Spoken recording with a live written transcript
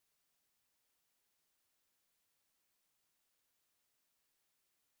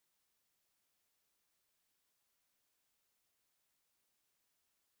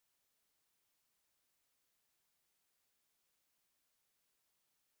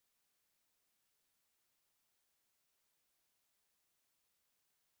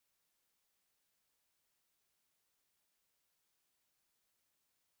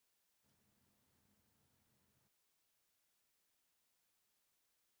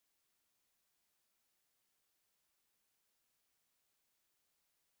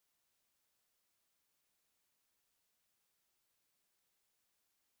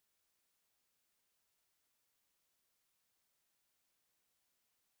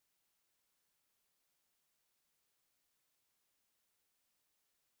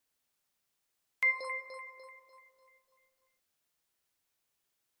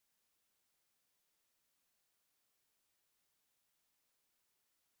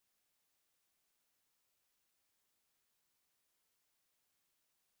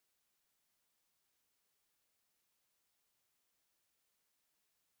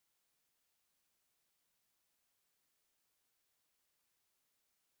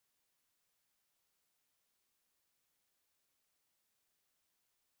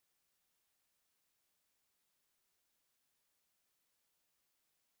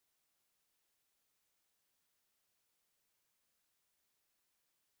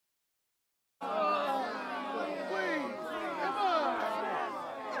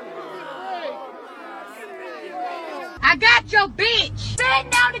I got your bitch.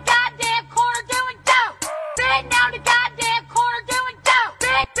 Sitting on the goddamn corner doing dope. Sitting on the goddamn corner doing dope.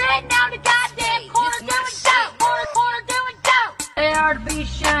 Sitting on the goddamn corner doing dope. Corner doing dope. They are to be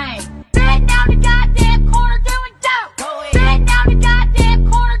ashamed. Sitting on the goddamn corner doing dope. Sitting on the goddamn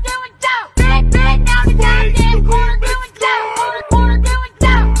corner doing dope. Sitting on the goddamn corner doing dope. Corner doing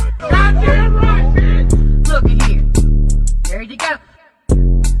dope. Goddamn right, bitch. Look at here. There you go.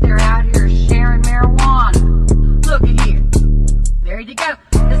 They're out here sharing marijuana. Look at here. There you go.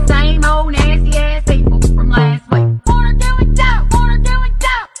 The same old nasty ass people from last week. Corner doing dope. Corner doing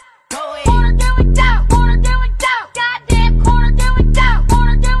dope. Corner doing dope. Corner doing dope. Goddamn corner doing dope.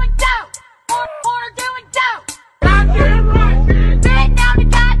 Corner doing dope. Corner doing dope. Goddamn right, bitch. Sitting on the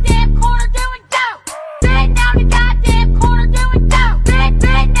goddamn corner doing dope. Sitting on the goddamn corner doing dope.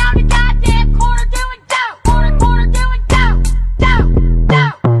 Sitting on the goddamn corner doing dope. Corner doing dope. Dope.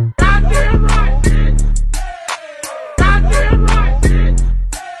 Dope. Goddamn right, bitch. Goddamn right, bitch.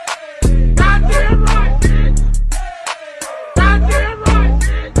 Goddamn right, bitch. Goddamn right,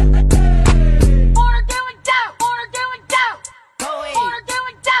 bitch. Corner doing dope. Corner doing dope. Corner doing dope. Corner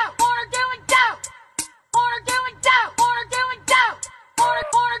doing dope. Corner doing dope. Corner doing dope.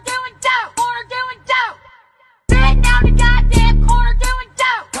 Corner doing dope. Corner doing dope. Sitting on the goddamn corner doing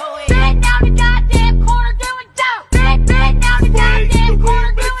dope. Sitting on the goddamn corner doing dope. Sitting on the goddamn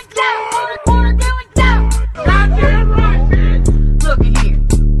corner doing dope. Corner doing dope. Goddamn right, bitch. Look at here.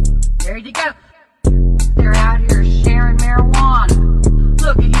 There you go. They're out here sharing marijuana.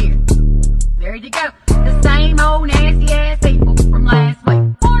 Look at here. There you go. The same old nasty ass people from last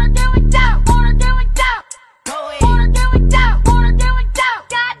week. Corner doing dope. Corner doing dope. Corner doing dope. Corner doing dope.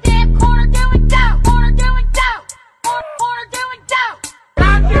 Goddamn corner doing dope. Corner doing dope. Corner doing dope.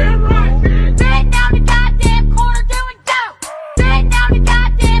 Goddamn right, bitch. Sitting on the goddamn corner doing dope. Sitting on the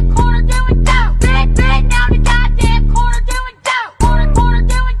goddamn corner doing dope. Sitting on the goddamn corner doing dope. Corner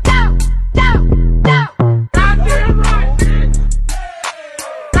doing dope. Dope. Dope. Goddamn right, bitch.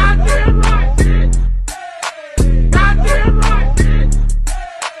 Goddamn right, bitch. Goddamn right, bitch.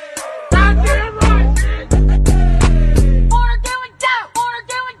 Goddamn right, bitch. Corner doing dope. Corner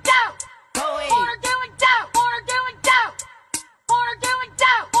doing dope. Corner doing dope. Corner doing dope. Corner doing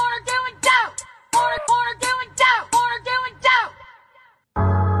dope. Corner doing dope. Corner doing dope. Corner doing dope.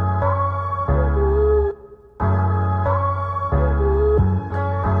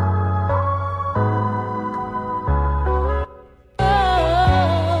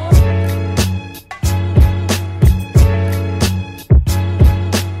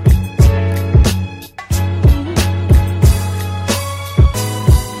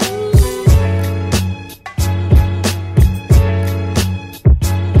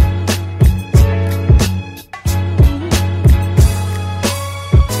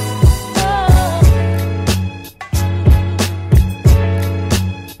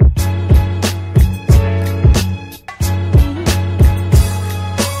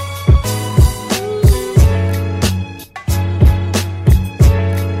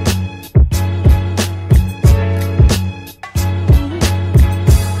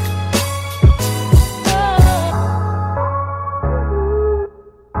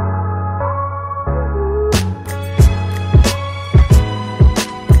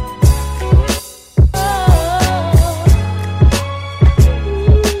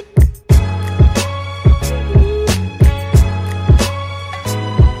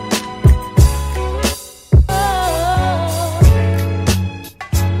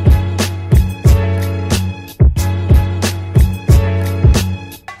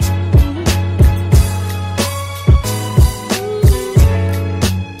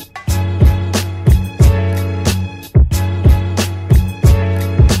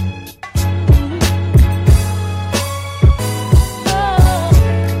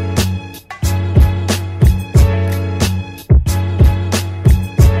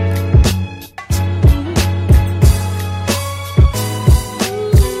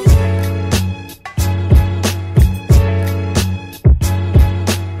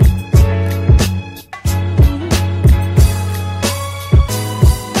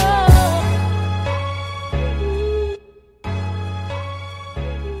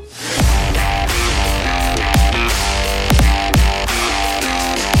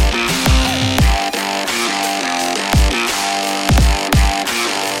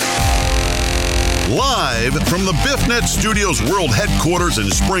 Live from the BiffNet Studios World Headquarters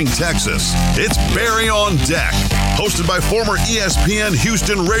in Spring, Texas, it's Barry on Deck, hosted by former ESPN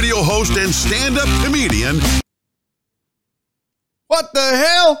Houston radio host and stand-up comedian. What the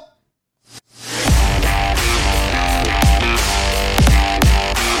hell?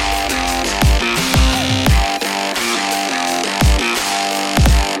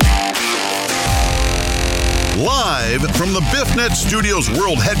 Sportsnet Studios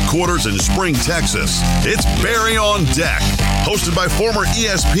World Headquarters in Spring, Texas, it's Barry on Deck, hosted by former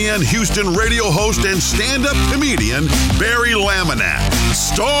ESPN Houston radio host and stand-up comedian Barry Laminack,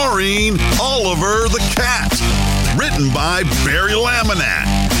 starring Oliver the Cat. Written by Barry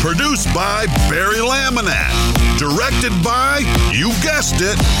Laminack, produced by Barry Laminack, directed by, you guessed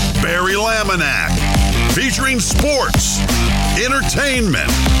it, Barry Laminack, featuring sports,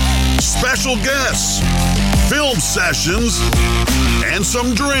 entertainment, special guests, film sessions, and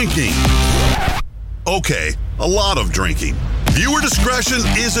some drinking. Okay, a lot of drinking. Viewer discretion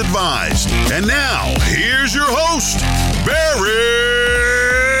is advised. And now, here's your host,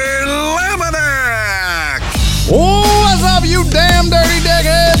 Barry Laminack. What's up, you damn dirty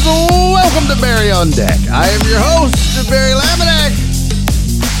deckheads? Welcome to Barry on Deck. I am your host, Barry Laminack.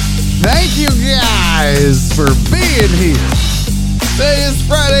 Thank you guys for being here. Today is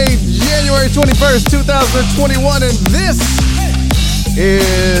Friday, January 21st, 2021, and this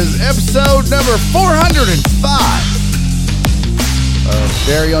is episode number 405 of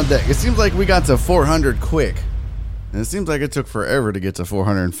Barry on Deck. It seems like we got to 400 quick, and it seems like it took forever to get to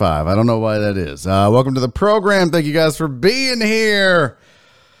 405. I don't know why that is. Welcome to the program. Thank you guys for being here.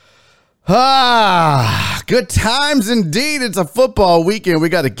 Good times indeed. It's a football weekend. We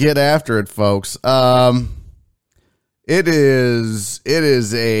got to get after it, folks. We're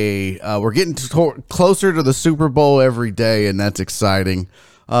getting closer to the Super Bowl every day, and that's exciting.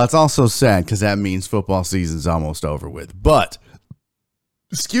 It's also sad because that means football season's almost over with. But,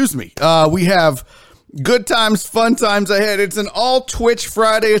 excuse me, we have good times, fun times ahead. It's an all Twitch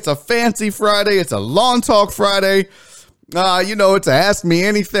Friday. It's a fancy Friday. It's a Lawn Talk Friday. It's a Ask Me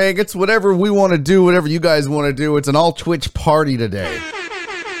Anything. It's whatever we want to do, whatever you guys want to do. It's an all Twitch party today.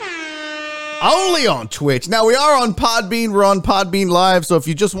 Only on Twitch. Now, we are on Podbean. We're on Podbean Live, so if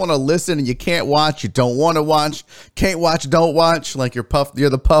you just want to listen and you can't watch, you don't want to watch, can't watch, don't watch, like you're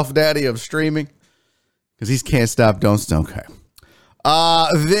the Puff Daddy of streaming, because he can't stop, don't stop. Okay.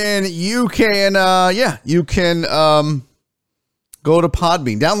 Then you can go to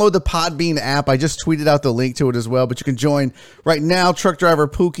Podbean. Download the Podbean app. I just tweeted out the link to it as well, but you can join right now Truck Driver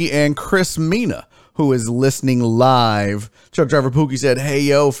Pookie and Chris Mina, who is listening live. Truck Driver Pookie said, "Hey,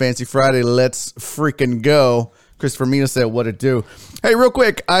 yo, Fancy Friday, let's freaking go." Christopher Mina said, "What it do?" Hey, real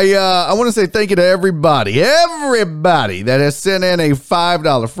quick, I want to say thank you to everybody that has sent in a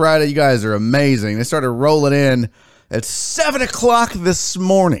 $5 Friday. You guys are amazing. They started rolling in at 7 o'clock this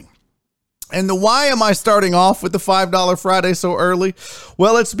morning. And why am I starting off with the $5 Friday so early?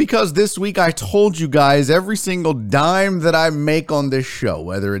 Well, it's because this week I told you guys every single dime that I make on this show,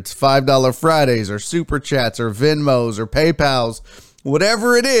 whether it's $5 Fridays or Super Chats or Venmos or PayPals,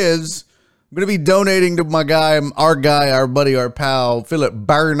 whatever it is, I'm going to be donating to our buddy, our pal, Philip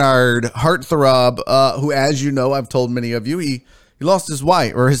Bernard Heartthrob, who, as you know, I've told many of you, he lost his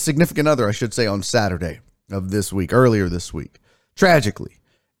wife, or his significant other, I should say, on Saturday of this week, earlier this week, tragically.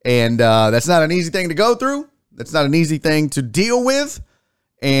 And that's not an easy thing to go through. That's not an easy thing to deal with.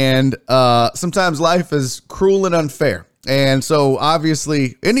 And sometimes life is cruel and unfair. And so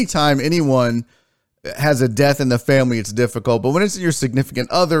obviously, anytime anyone has a death in the family, it's difficult. But when it's your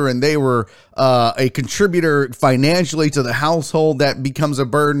significant other and they were a contributor financially to the household, that becomes a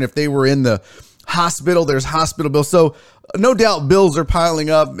burden. If they were in the hospital, there's hospital bills. So no doubt bills are piling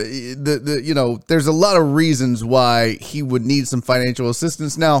up. There's a lot of reasons why he would need some financial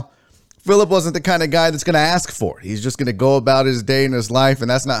assistance. Now, Philip wasn't the kind of guy that's going to ask for it. He's just going to go about his day in his life, and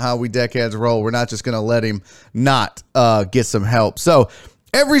that's not how we deckheads roll. We're not just going to let him not get some help. So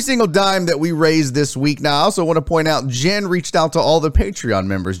every single dime that we raised this week. Now, I also want to point out, Jen reached out to all the Patreon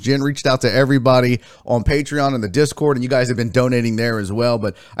members. Jen reached out to everybody on Patreon and the Discord, and you guys have been donating there as well.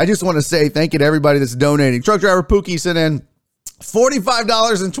 But I just want to say thank you to everybody that's donating. Truck Driver Pookie sent in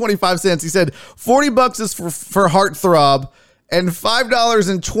 $45.25. He said $40 is for Heartthrob and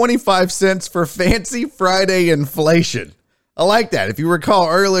 $5.25 for Fancy Friday inflation. I like that. If you recall,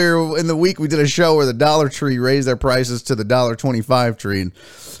 earlier in the week, we did a show where the Dollar Tree raised their prices to the $1.25 tree, and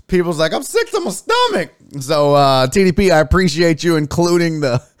people's like, I'm sick to my stomach. So, TDP, I appreciate you including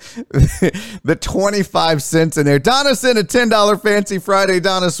the 25 cents in there. Donna sent a $10 Fancy Friday.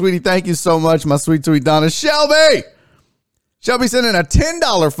 Donna, sweetie, thank you so much, my sweet Donna. Shelby sent in a $10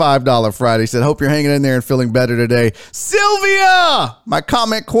 $5 Friday. Said, hope you're hanging in there and feeling better today. Sylvia, my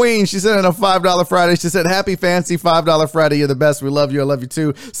comment queen, she sent in a $5 Friday. She said, happy Fancy $5 Friday. You're the best. We love you. I love you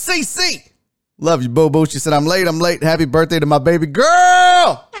too. CC, love you, boo-boo. She said, I'm late. Happy birthday to my baby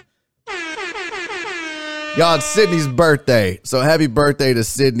girl. Y'all, it's Sydney's birthday. So happy birthday to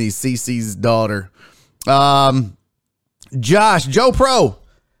Sydney, CC's daughter. Joe Pro.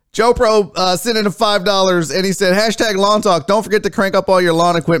 Joe Pro sent in $5 and he said, hashtag lawn talk. Don't forget to crank up all your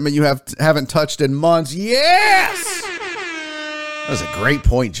lawn equipment you haven't touched in months. Yes! That's a great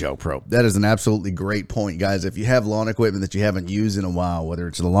point, Joe Pro. That is an absolutely great point, guys. If you have lawn equipment that you haven't used in a while, whether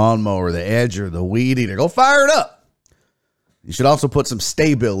it's the lawnmower, the edger, the weed eater, go fire it up. You should also put some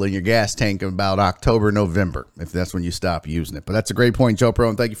Sta-Bil in your gas tank in about October, November, if that's when you stop using it. But that's a great point, Joe Pro,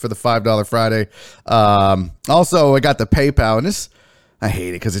 and thank you for the $5 Friday. Also, I got the PayPal, and this, I hate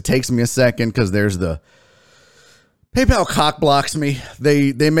it because it takes me a second because there's the PayPal cock blocks me.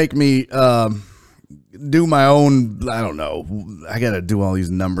 They make me do my own, I don't know. I got to do all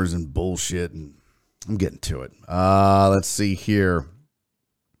these numbers and bullshit, and I'm getting to it. Let's see here.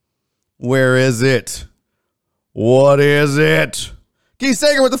 Where is it? What is it? Keith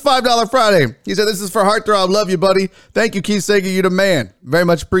Sager with the $5 Friday. He said, this is for Heartthrob. Love you, buddy. Thank you, Keith Sager. You the man. Very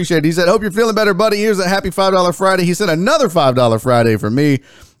much appreciated. He said, hope you're feeling better, buddy. Here's a happy $5 Friday. He said another $5 Friday for me.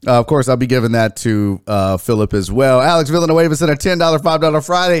 Of course, I'll be giving that to Philip as well. Alex Villanueva said a $10 $5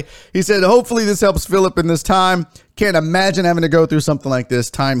 Friday. He said, hopefully this helps Philip in this time. Can't imagine having to go through something like this.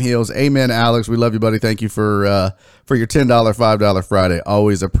 Time heals. Amen, Alex. We love you, buddy. Thank you for your $10 $5 Friday.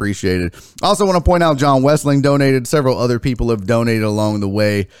 Always appreciated. Also want to point out John Westling donated. Several other people have donated along the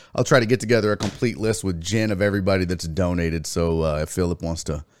way. I'll try to get together a complete list with Jen of everybody that's donated. So if Philip wants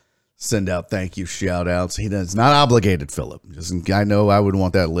to send out thank you shout outs. He does not obligated, Philip. I know I would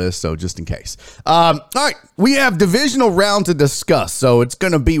want that list, so just in case. All right, we have divisional round to discuss, so it's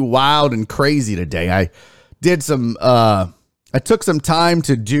going to be wild and crazy today. I took some time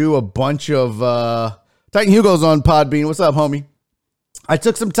to do a bunch of Titan Hugo's on Podbean. What's up, homie? I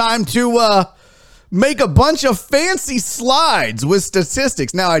took some time to make a bunch of fancy slides with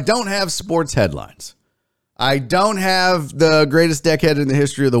statistics. Now, I don't have sports headlines. I don't have the greatest deckhead in the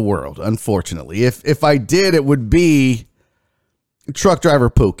history of the world, unfortunately. If I did, it would be truck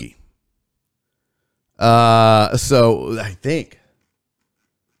driver Pookie. So I think.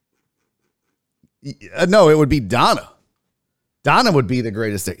 No, it would be Donna. Donna would be the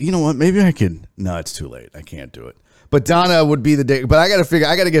greatest. You know what? Maybe I can. No, it's too late. I can't do it. But Donna would be the day. But I got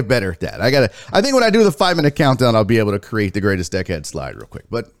to get better at that. I think when I do the 5-minute countdown, I'll be able to create the greatest deckhead slide real quick.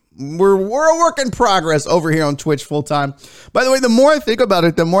 But we're a work in progress over here on Twitch full time. By the way, the more I think about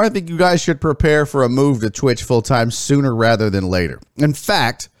it, the more I think you guys should prepare for a move to Twitch full time sooner rather than later. In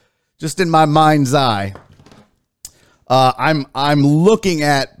fact, just in my mind's eye, I'm looking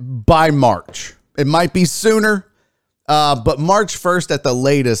at by March. It might be sooner, but March 1st at the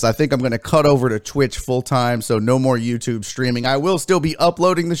latest. I think I'm going to cut over to Twitch full time, so no more YouTube streaming. I will still be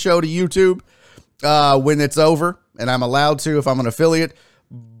uploading the show to YouTube when it's over, and I'm allowed to if I'm an affiliate.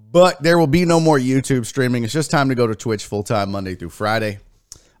 But there will be no more YouTube streaming. It's just time to go to Twitch full-time Monday through Friday.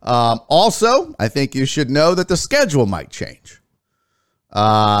 Also, I think you should know that the schedule might change.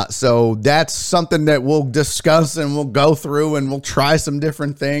 So that's something that we'll discuss and we'll go through and we'll try some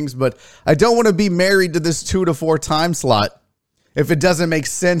different things. But I don't want to be married to this 2 to 4 time slot if it doesn't make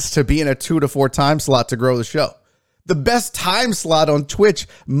sense to be in a 2 to 4 time slot to grow the show. The best time slot on Twitch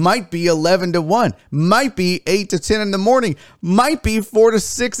might be 11 to 1, might be 8 to 10 in the morning, might be 4 to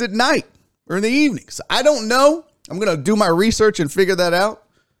 6 at night or in the evenings. I don't know. I'm going to do my research and figure that out,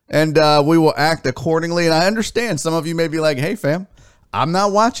 and we will act accordingly. And I understand some of you may be like, hey, fam, I'm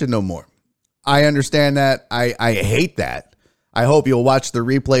not watching no more. I understand that. I hate that. I hope you'll watch the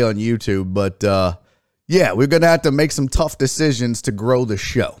replay on YouTube. But, yeah, we're going to have to make some tough decisions to grow the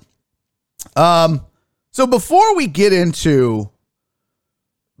show. So before we get into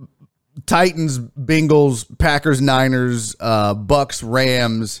Titans, Bengals, Packers, Niners, Bucks,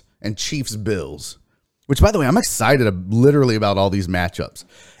 Rams, and Chiefs, Bills, which, by the way, I'm excited literally about all these matchups.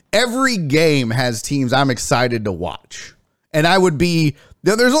 Every game has teams I'm excited to watch. And I would be,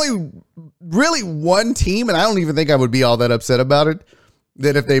 there's only really one team, and I don't even think I would be all that upset about it,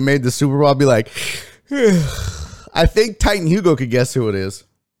 that if they made the Super Bowl, I'd be like, I think Titan Hugo could guess who it is.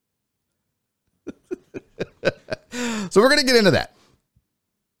 So we're going to get into that.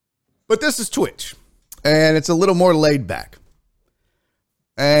 But this is Twitch, and it's a little more laid back.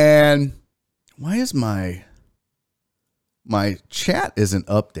 And why is my chat isn't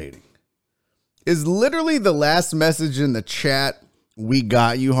updating? Is literally the last message in the chat, we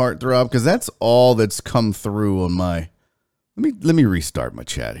got you, Heartthrob, because that's all that's come through on my. Let me restart my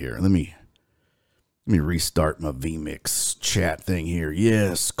chat here. Let me restart my VMix chat thing here.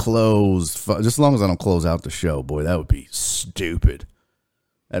 Yes, close. Just as long as I don't close out the show. Boy, that would be stupid.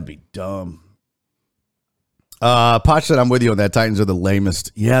 That'd be dumb. Potch said, I'm with you on that. Titans are the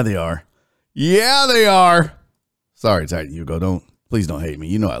lamest. Yeah, they are. Yeah, they are. Sorry, Titan Hugo. Please don't hate me.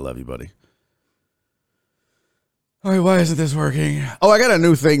 You know I love you, buddy. All right, why isn't this working? Oh, I got a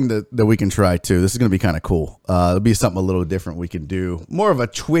new thing that we can try too. This is going to be kind of cool. It'll be something a little different we can do. More of a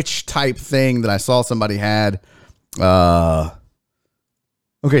Twitch type thing that I saw somebody had. Okay,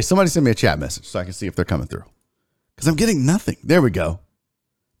 somebody send me a chat message so I can see if they're coming through. Because I'm getting nothing. There we go.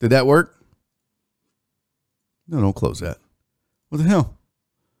 Did that work? No, don't close that. What the hell?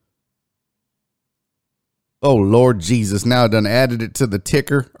 Oh, Lord Jesus. Now I done added it to the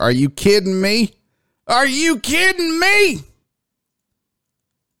ticker. Are you kidding me? Are you kidding me?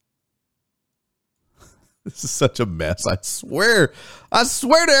 This is such a mess. I swear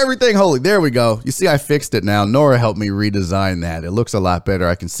to everything holy. There we go. You see, I fixed it now. Nora helped me redesign that. It looks a lot better.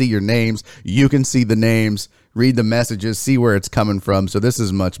 I can see your names. You can see the names, read the messages, see where it's coming from. So this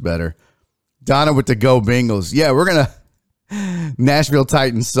is much better. Donna with the Go Bengals. Yeah, we're going to Nashville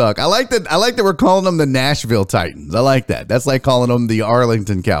Titans suck. I like that we're calling them the Nashville Titans. I like that. That's like calling them the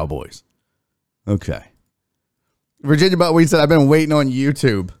Arlington Cowboys. Okay. Virginia Buttweed said, I've been waiting on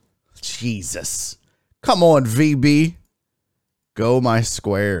YouTube. Jesus. Come on, VB. Go my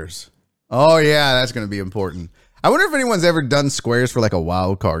squares. Oh, yeah, that's going to be important. I wonder if anyone's ever done squares for like a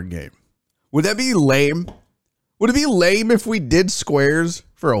wild card game. Would that be lame? Would it be lame if we did squares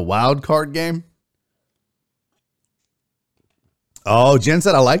for a wild card game? Oh, Jen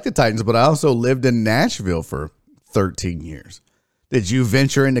said, I like the Titans, but I also lived in Nashville for 13 years. Did you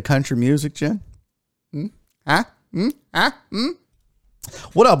venture into country music, Jen?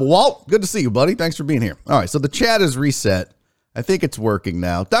 What up, Walt? Good to see you, buddy. Thanks for being here. All right, so the chat is reset. I think it's working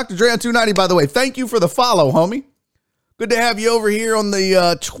now. Dr. Dre on 290, by the way, thank you for the follow, homie. Good to have you over here on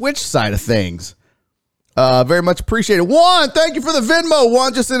the Twitch side of things. Very much appreciated. Juan, thank you for the Venmo.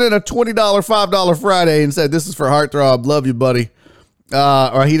 Juan just sent in a $20, $5 Friday and said, this is for Heartthrob. Love you, buddy.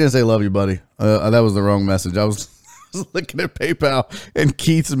 Or he didn't say love you, buddy. That was the wrong message. I was looking at PayPal and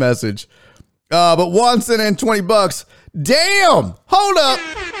Keith's message. But Juan sent in $20. Damn! Hold up.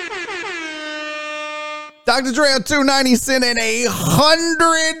 Dr. Dre on 290 sent in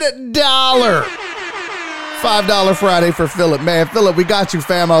 $100. $5 Friday for Philip. Man, Philip, we got you,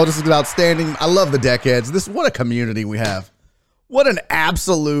 famo. This is outstanding. I love the Deckheads. What a community we have. What an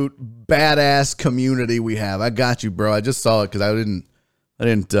absolute badass community we have. I got you, bro. I just saw it because I didn't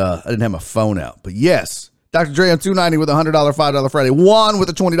have my phone out. But yes. Dr. Dre on 290 with a $100 $5 Friday. Juan with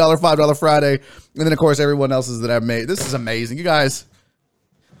a $20 $5 Friday. And then, of course, everyone else's that I've made. This is amazing. You guys,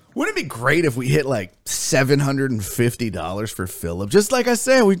 wouldn't it be great if we hit like $750 for Philip? Just like I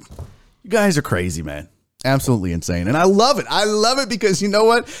said, you guys are crazy, man. Absolutely insane. And I love it. I love it because you know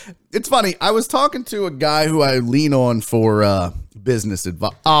what? It's funny. I was talking to a guy who I lean on for business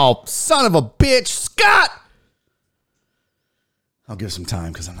advice. Oh, son of a bitch. Scott! I'll give some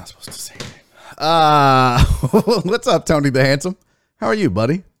time because I'm not supposed to say anything. What's up, Tony the Handsome? How are you,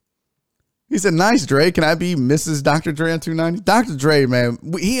 buddy? He said, nice, Dre. Can I be Mrs. Dr. Dre on 290? Dr. Dre, man,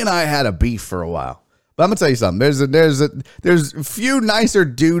 he and I had a beef for a while. But I'm going to tell you something. There's a few nicer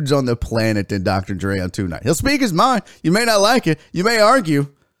dudes on the planet than Dr. Dre on 290. He'll speak his mind. You may not like it. You may argue,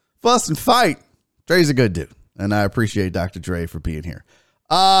 fuss and fight. Dre's a good dude. And I appreciate Dr. Dre for being here.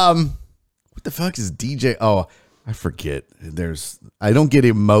 What the fuck is DJ? Oh, I forget. I don't get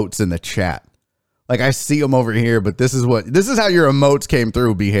emotes in the chat. Like I see them over here, but this is how your emotes came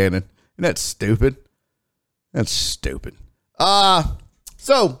through, B. Hannon. Isn't that stupid? That's stupid.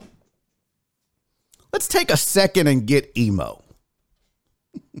 So let's take a second and get emo.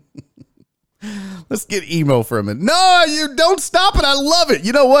 Let's get emo for a minute. No, you don't stop it. I love it.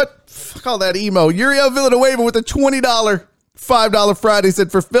 You know what? Fuck all that emo. Uriel Villanueva with a $20 $5 Friday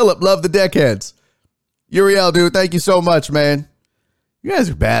said for Philip, love the Deckheads. Uriel, dude, thank you so much, man. You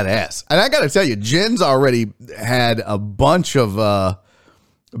guys are badass. And I got to tell you, Jen's already had a bunch of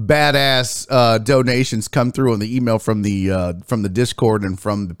badass donations come through on the email from the Discord and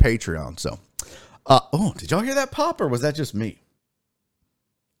from the Patreon. So, did y'all hear that pop or was that just me?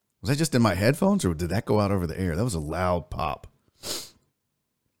 Was that just in my headphones or did that go out over the air? That was a loud pop.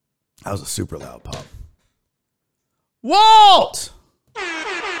 That was a super loud pop. Walt!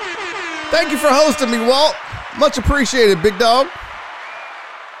 Thank you for hosting me, Walt. Much appreciated, big dog.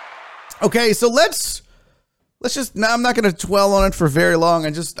 Okay, so let's just, now I'm not going to dwell on it for very long.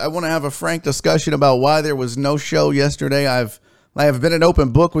 I want to have a frank discussion about why there was no show yesterday. I have been an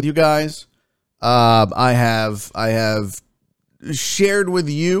open book with you guys. I have shared with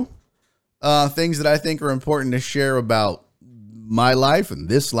you things that I think are important to share about my life and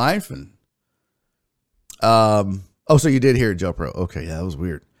this life. And so you did hear Joe Pro. Okay, yeah, that was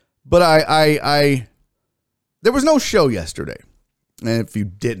weird. But there was no show yesterday. And if you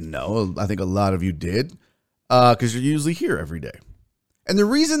didn't know, I think a lot of you did, because you're usually here every day. And the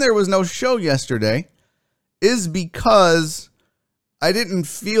reason there was no show yesterday is because I didn't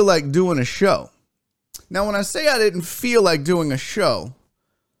feel like doing a show. Now, when I say I didn't feel like doing a show,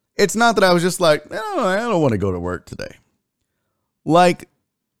 it's not that I was just like, oh, I don't want to go to work today. Like,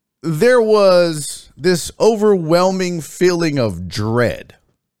 there was this overwhelming feeling of dread,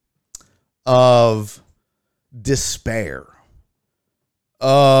 of despair,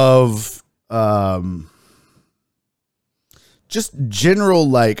 of just general,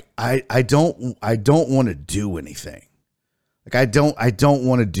 like, I don't want to do anything. Like, I don't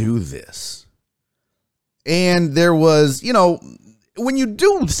want to do this. And there was, you know, when you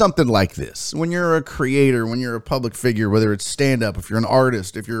do something like this, when you're a creator, when you're a public figure, whether it's stand-up, if you're an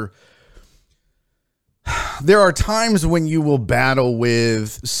artist, there are times when you will battle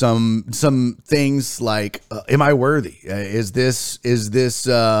with some things like, am I worthy? Am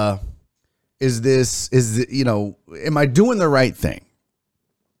I doing the right thing?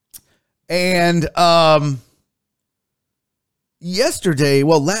 And, yesterday,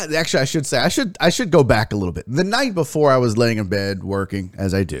 actually, I should say, I should go back a little bit. The night before, I was laying in bed working,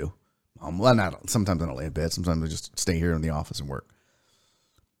 as I do. Sometimes I don't lay in bed. Sometimes I just stay here in the office and work.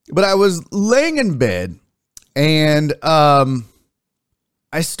 But I was laying in bed, and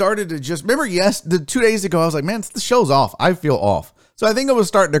I started to just remember. The 2 days ago, I was like, "Man, the show's off. I feel off." So I think it was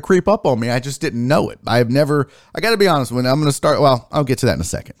starting to creep up on me. I just didn't know it. I got to be honest. When I'm going to start, well, I'll get to that in a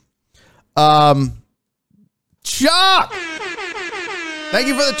second. Chuck! Thank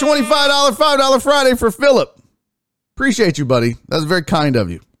you for the $25 $5 Friday for Philip. Appreciate you, buddy. That was very kind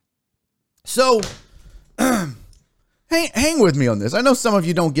of you. So, hang with me on this. I know some of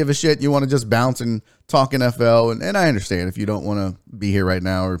you don't give a shit. You want to just bounce and talk NFL, and I understand if you don't want to be here right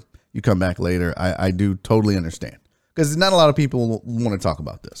now or you come back later. I do totally understand because not a lot of people want to talk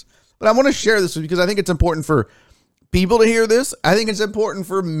about this. But I want to share this because I think it's important for people to hear this. I think it's important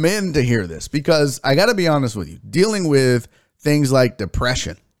for men to hear this because I got to be honest with you. Dealing with things like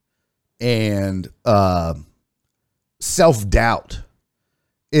depression and self-doubt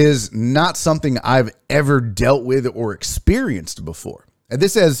is not something I've ever dealt with or experienced before. And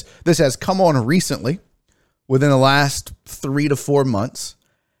this has come on recently within the last 3 to 4 months.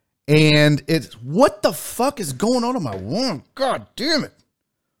 And it's, what the fuck is going on in my womb? God damn it.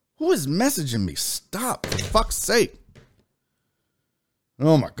 Who is messaging me? Stop, for fuck's sake.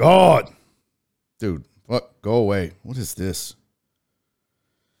 Oh my God. Dude. What? Go away. What is this?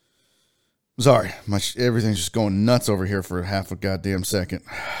 Sorry. Everything's just going nuts over here for half a goddamn second.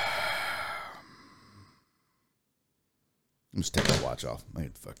 Let's take my watch off.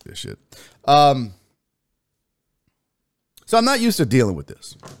 Fuck this shit. So I'm not used to dealing with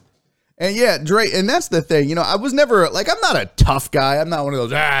this. And yeah, Dre, and that's the thing. You know, I was never, like, I'm not a tough guy. I'm not one of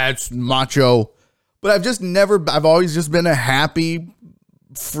those, it's macho. But I've always just been a happy,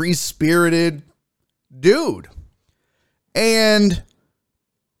 free-spirited dude. And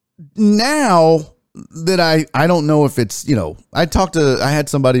now that I don't know if it's, you know, I had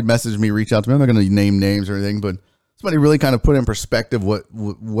somebody message me, reach out to me. I'm not going to name names or anything, but somebody really kind of put in perspective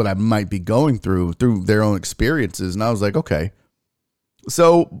what I might be going through their own experiences. And I was like, okay.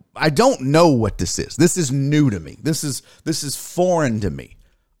 So I don't know what this is. This is new to me. This is foreign to me.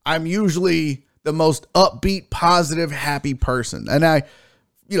 I'm usually the most upbeat, positive, happy person. And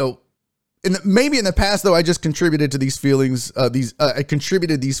maybe in the past, though, I just contributed to these feelings. I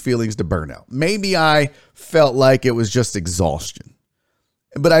contributed these feelings to burnout. Maybe I felt like it was just exhaustion.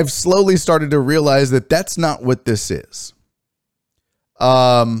 But I've slowly started to realize that that's not what this is.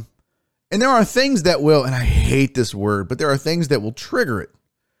 And there are things that will, and I hate this word, but there are things that will trigger it.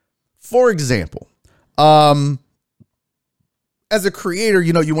 For example, as a creator,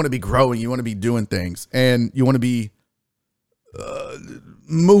 you know, you want to be growing, you want to be doing things, and you want to be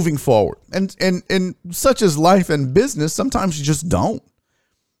moving forward. And such as life and business, sometimes you just don't.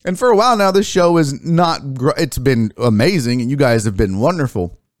 And for a while now, this show is not, it's been amazing, and you guys have been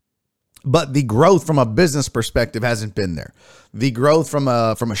wonderful. But the growth from a business perspective hasn't been there. The growth from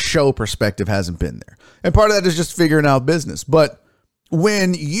a show perspective hasn't been there. And part of that is just figuring out business. But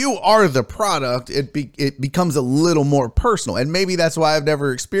when you are the product, it becomes a little more personal. And maybe that's why I've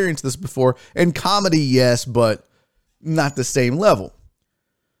never experienced this before. In comedy, yes, but not the same level.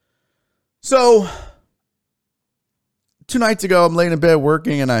 So 2 nights ago, I'm laying in bed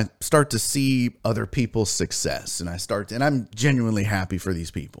working, and I start to see other people's success. And I'm genuinely happy for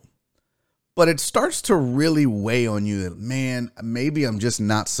these people. But it starts to really weigh on you that, man, maybe I'm just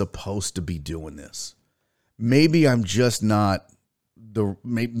not supposed to be doing this. Maybe I'm just not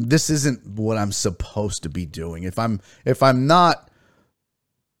maybe this isn't what I'm supposed to be doing. If I'm not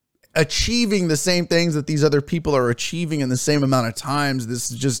achieving the same things that these other people are achieving in the same amount of times,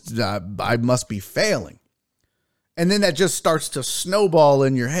 this is just, I must be failing. And then that just starts to snowball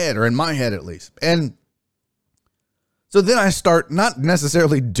in your head, or in my head at least. And so then I start not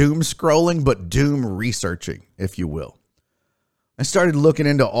necessarily doom scrolling, but doom researching, if you will. I started looking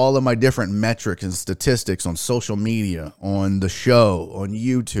into all of my different metrics and statistics on social media, on the show, on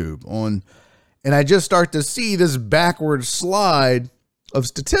YouTube, and I just start to see this backward slide of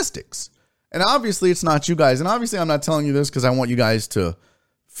statistics. And obviously it's not you guys. And obviously I'm not telling you this because I want you guys to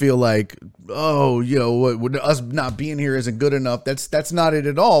feel like, oh, us not being here isn't good enough. That's not it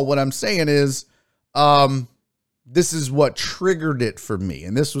at all. What I'm saying is, this is what triggered it for me.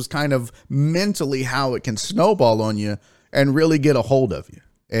 And this was kind of mentally how it can snowball on you and really get a hold of you.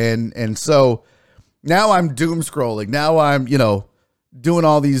 And so now I'm doom scrolling. Now I'm, doing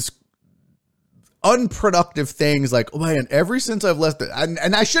all these unproductive things like, oh man, ever since I've left it,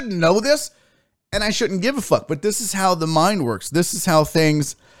 and I shouldn't know this, and I shouldn't give a fuck, but this is how the mind works. This is how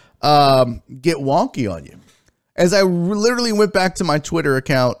things get wonky on you. As I literally went back to my Twitter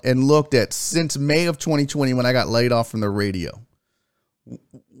account and looked at since May of 2020 when I got laid off from the radio,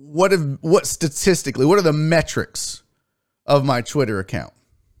 what statistically, what are the metrics of my Twitter account?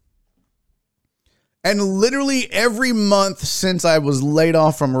 And literally every month since I was laid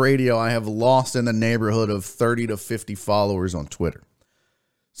off from radio, I have lost in the neighborhood of 30 to 50 followers on Twitter.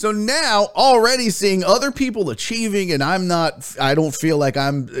 So now already seeing other people achieving, and I don't feel like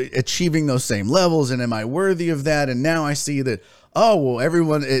I'm achieving those same levels. And am I worthy of that? And now I see that, oh, well,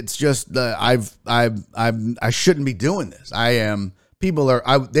 everyone, it's just, I shouldn't be doing this.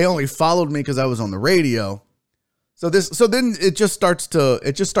 They only followed me because I was on the radio. So then it just starts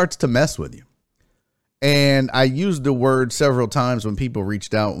to mess with you. And I used the word several times when people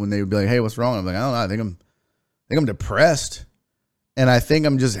reached out, when they would be like, hey, what's wrong? I'm like, I don't know. I think I'm depressed. And I think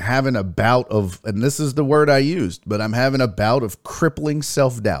I'm just having a bout of, and this is the word I used, but I'm having a bout of crippling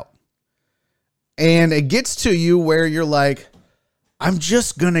self-doubt. And it gets to you where you're like, I'm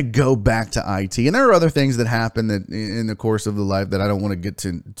just going to go back to IT. And there are other things that happen that in the course of the life that I don't want to get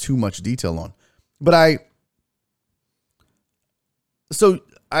to too much detail on. But I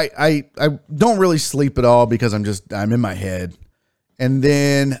don't really sleep at all because I'm in my head. And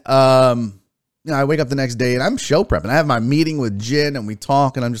then, I wake up the next day and I'm show prepping. I have my meeting with Jen and we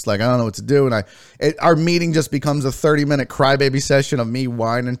talk and I'm just like, I don't know what to do. And our meeting just becomes a 30-minute crybaby session of me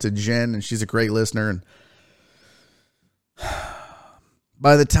whining to Jen, and she's a great listener. And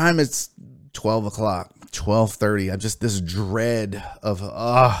by the time it's 12 o'clock, 12:30, I just, this dread of,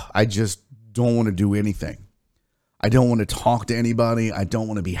 I just don't want to do anything. I don't want to talk to anybody. I don't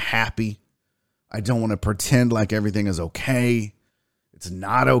want to be happy. I don't want to pretend like everything is okay. It's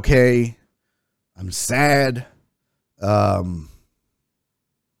not okay. I'm sad. I'm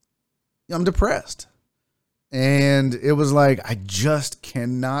depressed. And it was like, I just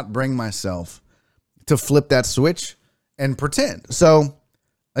cannot bring myself to flip that switch and pretend. So,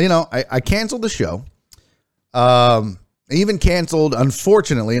 I canceled the show. I even canceled,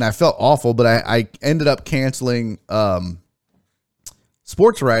 unfortunately, and I felt awful, but I ended up canceling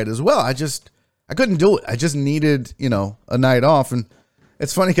Sports Riot as well. I couldn't do it. I just needed, a night off. And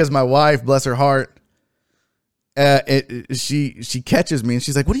it's funny because my wife, bless her heart, she catches me and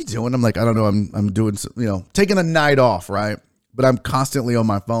she's like, what are you doing? I'm like, I don't know. I'm doing, taking a night off. Right. But I'm constantly on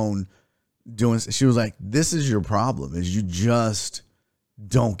my phone doing, she was like, this is your problem, is you just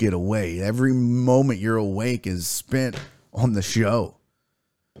don't get away. Every moment you're awake is spent on the show.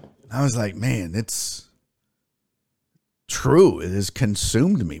 I was like, man, it's true. It has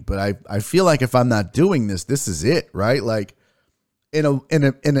consumed me, but I feel like if I'm not doing this, this is it. Right. Like, in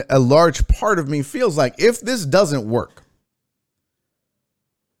a large part of me feels like if this doesn't work,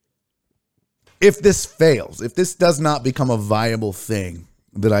 if this fails, if this does not become a viable thing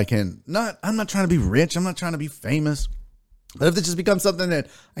that I'm not trying to be rich. I'm not trying to be famous. But if this just becomes something that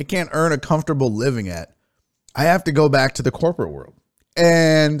I can't earn a comfortable living at, I have to go back to the corporate world.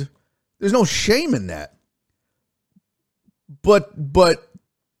 And there's no shame in that. But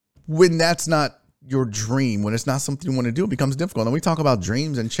when that's not your dream, when it's not something you want to do, it becomes difficult. And we talk about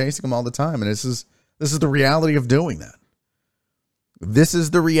dreams and chasing them all the time. And this is the reality of doing that. This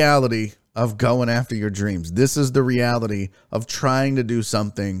is the reality of going after your dreams. This is the reality of trying to do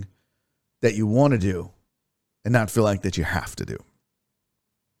something that you want to do and not feel like that you have to do.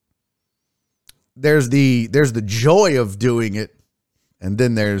 There's the joy of doing it, and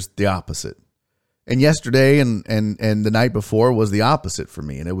then there's the opposite. And yesterday and the night before was the opposite for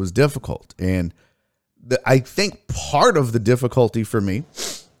me, and it was difficult. And I think part of the difficulty for me,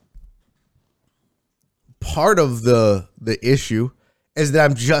 part of the issue is that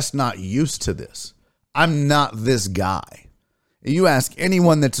I'm just not used to this. I'm not this guy. You ask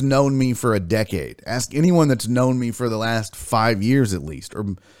anyone that's known me for a decade, ask anyone that's known me for the last 5 years at least,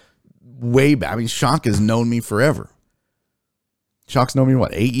 or way back. I mean, Shock has known me forever. Shock's known me,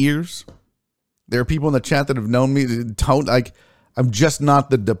 what, 8 years? There are people in the chat that have known me. I'm just not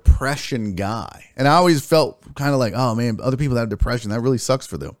the depression guy. And I always felt kind of like, oh man, other people that have depression, that really sucks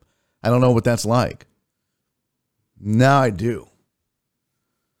for them. I don't know what that's like. Now I do.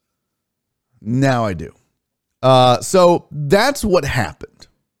 So that's what happened.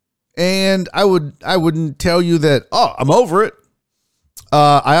 And I wouldn't tell you that, oh, I'm over it.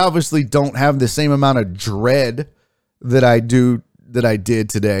 I obviously don't have the same amount of dread that I did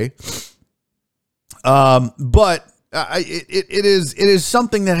today. But it is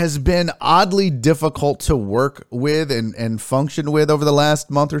something that has been oddly difficult to work with and function with over the last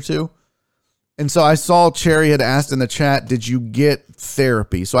month or two. And so I saw Cherry had asked in the chat, did you get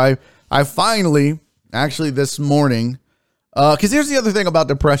therapy? So I finally, actually this morning, because here's the other thing about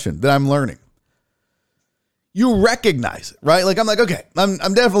depression that I'm learning. You recognize it, right? Like, I'm like, okay, I'm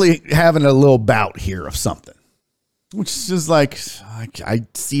definitely having a little bout here of something, which is just like, I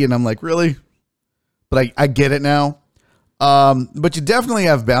see it and I'm like, really? But I get it now. But you definitely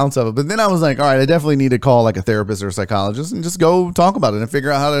have balance of it. But then I was like, all right, I definitely need to call like a therapist or a psychologist and just go talk about it and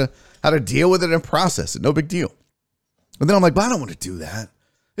figure out how to deal with it and process it. No big deal. But then I'm like, but I don't want to do that.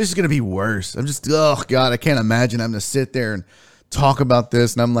 This is going to be worse. I'm just, oh God, I can't imagine having to sit there and talk about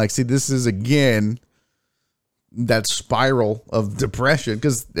this. And I'm like, see, this is again, that spiral of depression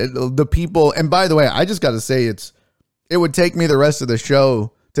because the people, and by the way, I just got to say it would take me the rest of the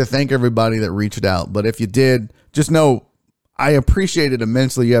show to thank everybody that reached out. But if you did, just know I appreciate it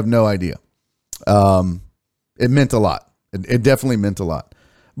immensely. You have no idea. It meant a lot. It definitely meant a lot.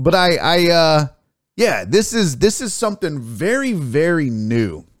 But yeah, this is something very, very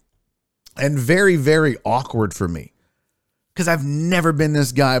new and very, very awkward for me because I've never been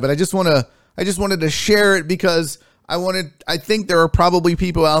this guy, but I just wanted to share it because I think there are probably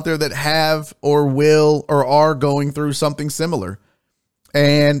people out there that have or will or are going through something similar.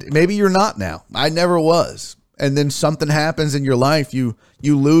 And maybe you're not now. I never was. And then something happens in your life. You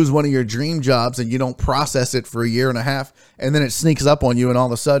lose one of your dream jobs and you don't process it for a year and a half. And then it sneaks up on you. And all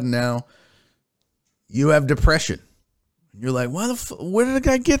of a sudden now you have depression. You're like, where did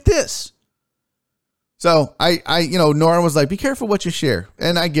I get this? So Nora was like, be careful what you share.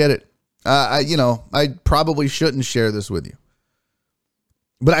 And I get it. I probably shouldn't share this with you.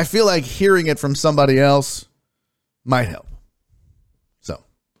 But I feel like hearing it from somebody else might help.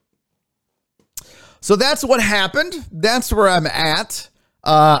 So that's what happened. That's where I'm at.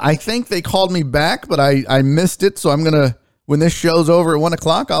 I think they called me back, but I missed it. So I'm going to, when this show's over at 1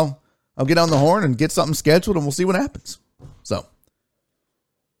 o'clock, I'll get on the horn and get something scheduled and we'll see what happens. So,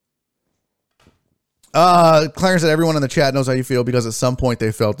 Clarence said everyone in the chat knows how you feel because at some point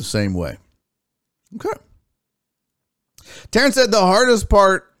they felt the same way. Okay. Terrence said the hardest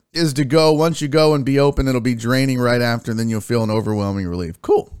part is to go. Once you go and be open, it'll be draining right after, and then you'll feel an overwhelming relief.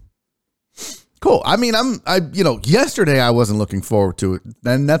 Cool. I mean, yesterday I wasn't looking forward to it,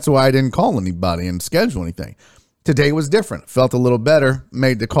 and that's why I didn't call anybody and schedule anything. Today was different. Felt a little better,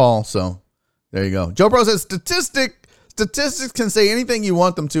 made the call, so there you go. Joe Pro says statistics can say anything you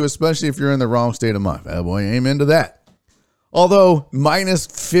want them to, especially if you're in the wrong state of mind. Oh boy, amen to that. Although minus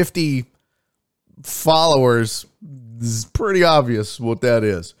 50 followers is pretty obvious what that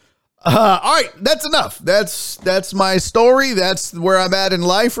is. All right, that's enough. That's my story. That's where I'm at in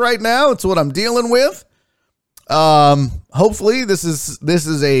life right now. It's what I'm dealing with. Hopefully this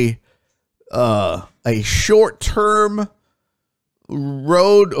is a short-term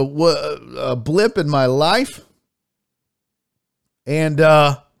road, a blip in my life. And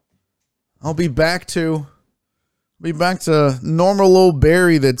I'll be back to normal old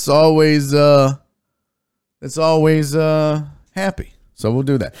Barry that's always happy. So we'll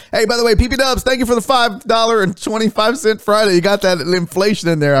do that. Hey, by the way, PP Dubs, thank you for the $5.25 Friday. You got that inflation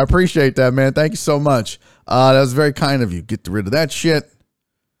in there. I appreciate that, man. Thank you so much. That was very kind of you. Get rid of that shit.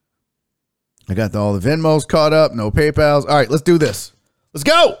 I got all the Venmos caught up. No PayPals. All right, let's do this. Let's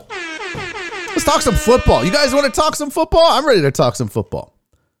go. Let's talk some football. You guys want to talk some football? I'm ready to talk some football.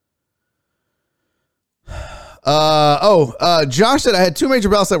 Josh said I had 2 major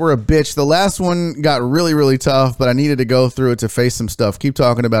bouts that were a bitch. The last one got really, really tough, but I needed to go through it to face some stuff. Keep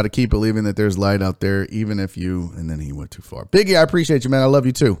talking about it. Keep believing that there's light out there, even if you, and then he went too far. Biggie, I appreciate you, man. I love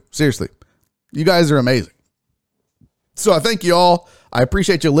you too. Seriously. You guys are amazing. So I thank you all. I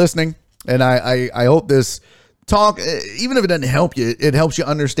appreciate you listening. And I hope this talk, even if it doesn't help you, it helps you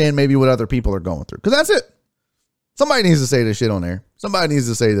understand maybe what other people are going through. Because that's it. Somebody needs to say this shit on air. Somebody needs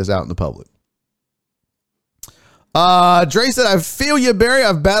to say this out in the public. Dre said, I feel you, Barry.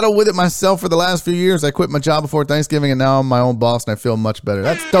 I've battled with it myself for the last few years. I quit my job before Thanksgiving, and now I'm my own boss, and I feel much better.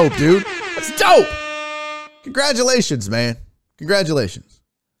 That's dope, dude. That's dope. Congratulations, man. Congratulations.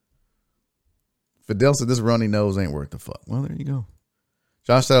 Fidel said, this runny nose ain't worth the fuck. Well, there you go.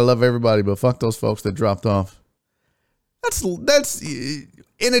 Josh said, I love everybody, but fuck those folks that dropped off. That's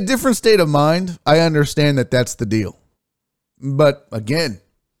in a different state of mind. I understand that that's the deal. But again,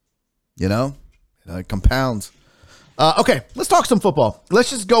 it compounds. Okay, let's talk some football. Let's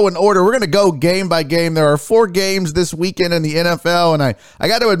just go in order. We're going to go game by game. There are 4 games this weekend in the NFL, and I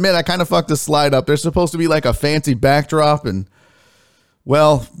got to admit, I kind of fucked this slide up. There's supposed to be like a fancy backdrop, and,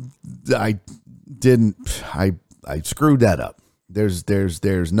 well, I didn't. I screwed that up.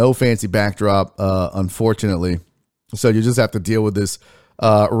 There's no fancy backdrop, unfortunately. So you just have to deal with this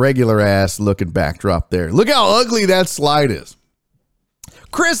regular-ass looking backdrop there. Look how ugly that slide is.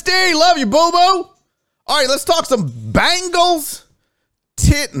 Chris D, love you, boo-boo. All right, let's talk some Bengals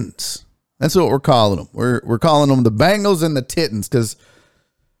Titans. That's what we're calling them. We're calling them the Bengals and the Titans because,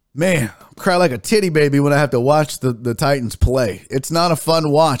 man, I cry like a titty baby when I have to watch the Titans play. It's not a fun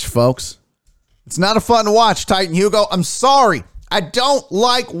watch, folks. It's not a fun watch, Titan Hugo. I'm sorry. I don't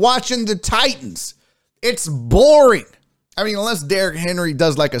like watching the Titans. It's boring. I mean, unless Derrick Henry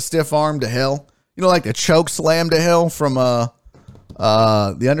does like a stiff arm to hell. Like the choke slam to hell from The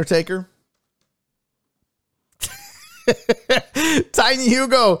Undertaker. Titan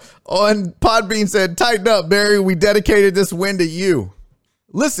Hugo on Podbean said, tighten up, Barry. We dedicated this win to you.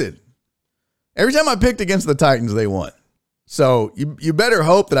 Listen, every time I picked against the Titans, they won. So you better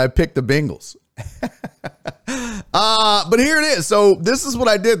hope that I picked the Bengals. But here it is. So this is what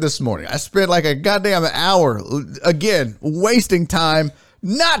I did this morning. I spent like a goddamn hour, again, wasting time,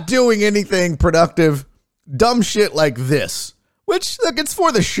 not doing anything productive, dumb shit like this. Which, look, it's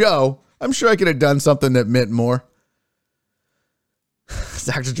for the show. I'm sure I could have done something that meant more.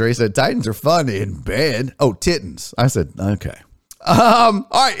 Dr. Dre said, Titans are fun in bed. Oh, Titans. I said, okay. All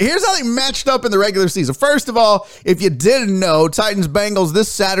right, here's how they matched up in the regular season. First of all, if you didn't know, Titans Bengals this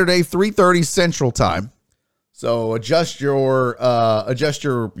Saturday, 3:30 Central Time. So adjust your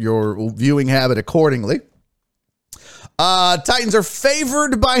viewing habit accordingly. Titans are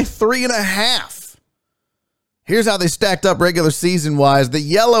favored by 3.5. Here's how they stacked up regular season wise. The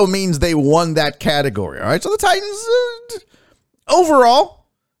yellow means they won that category. All right, so the Titans overall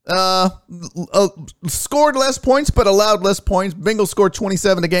scored less points, but allowed less points. Bengals scored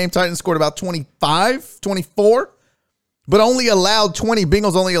 27 a game. Titans scored about 25, 24, but only allowed 20.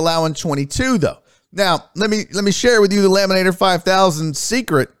 Bengals only allowing 22 though. Now, let me share with you the Laminator 5000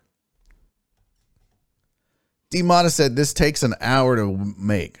 secret. D-Mata said this takes an hour to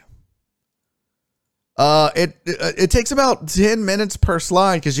make. It takes about 10 minutes per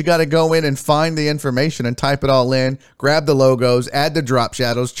slide because you got to go in and find the information and type it all in, grab the logos, add the drop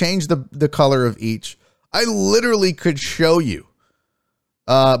shadows, change the color of each. I literally could show you.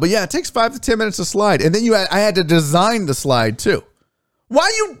 But yeah, it takes 5 to 10 minutes to slide. And then I had to design the slide too. Why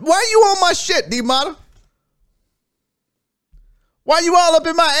you on my shit, D-Mata? Why you all up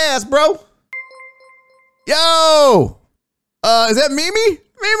in my ass, bro? Yo! Is that Mimi?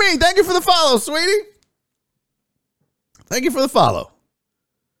 Mimi, thank you for the follow, sweetie. Thank you for the follow.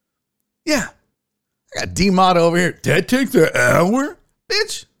 Yeah. I got D-Mata over here. That takes an hour?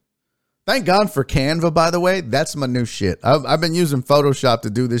 Bitch. Thank God for Canva, by the way. That's my new shit. I've been using Photoshop to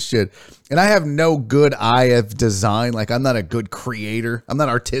do this shit. And I have no good eye of design. Like, I'm not a good creator. I'm not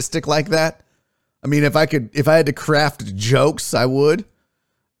artistic like that. I mean, if I had to craft jokes, I would.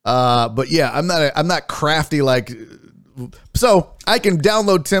 But yeah, I'm not crafty like. So I can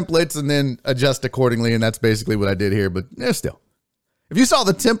download templates and then adjust accordingly. And that's basically what I did here. But yeah, still. If you saw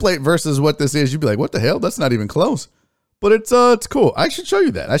the template versus what this is, you'd be like, what the hell? That's not even close. But it's cool. I should show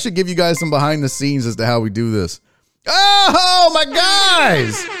you that. I should give you guys some behind the scenes as to how we do this. Oh, my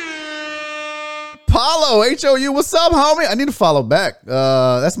guys. Paulo, HOU, what's up, homie? I need to follow back.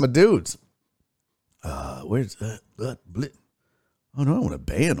 That's my dudes. Where's that? Oh, no, I want to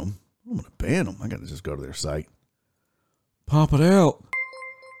ban them. I got to just go to their site. Pop it out.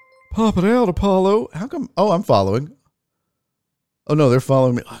 Pop it out, Apollo. How come? Oh, I'm following. Oh, no, they're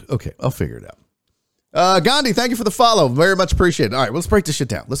following me. Okay, I'll figure it out. Gandhi, thank you for the follow. Very much appreciated. All right, let's break this shit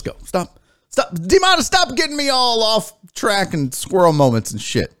down. Let's go. Stop. D-Mata, stop getting me all off track and squirrel moments and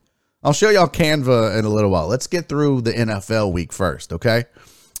shit. I'll show y'all Canva in a little while. Let's get through the NFL week first, okay?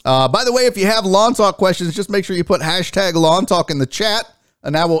 By the way, if you have Lawn Talk questions, just make sure you put hashtag Lawn Talk in the chat,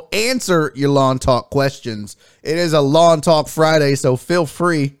 and I will answer your Lawn Talk questions. It is a Lawn Talk Friday, so feel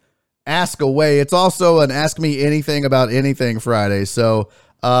free. Ask away. It's also an Ask Me Anything About Anything Friday, so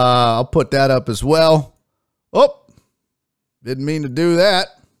I'll put that up as well. Oh, Didn't mean to do that.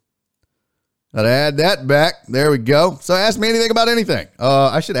 Gotta add that back. There we go. So ask me anything about anything.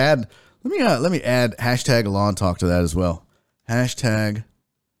 I should add, let me add hashtag Lawn Talk to that as well. Hashtag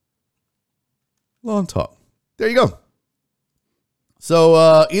Lawn Talk. There you go.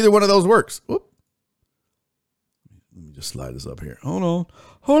 So either one of those works. Whoop. Let me just slide this up here. Hold on,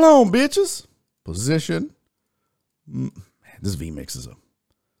 bitches. Position. Man, this V-Mix is a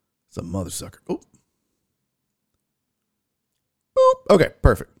mother sucker. Oop. Boop. Okay,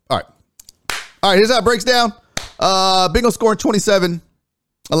 perfect. All right, here's how it breaks down. Bengals scoring 27,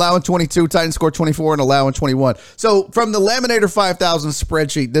 allowing 22. Titans score 24 and allowing 21. So from the Laminator 5000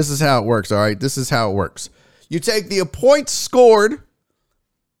 spreadsheet, this is how it works, all right? This is how it works. You take the points scored,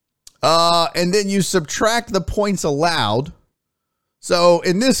 and then you subtract the points allowed. So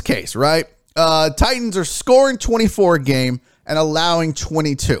in this case, right, Titans are scoring 24 a game and allowing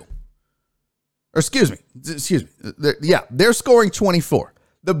 22. Or excuse me. They're scoring 24.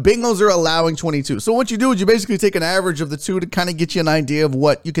 The Bengals are allowing 22. So what you do is you basically take an average of the two to kind of get you an idea of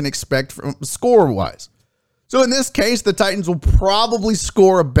what you can expect from score-wise. So in this case, the Titans will probably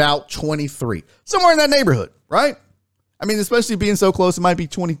score about 23. Somewhere in that neighborhood, right? I mean, especially being so close, it might be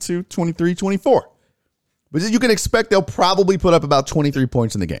 22, 23, 24. But you can expect they'll probably put up about 23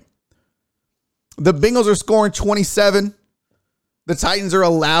 points in the game. The Bengals are scoring 27. The Titans are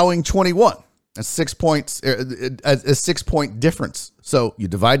allowing 21. That's 6 points, a 6-point difference. So you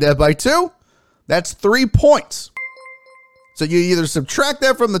divide that by 2, that's 3 points. So you either subtract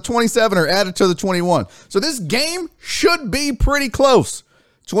that from the 27 or add it to the 21. So this game should be pretty close.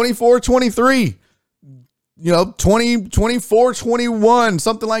 24-23, 24-21,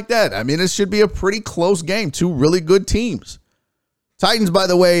 something like that. I mean, it should be a pretty close game. Two really good teams. Titans, by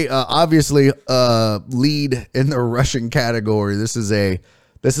the way, obviously lead in the rushing category. This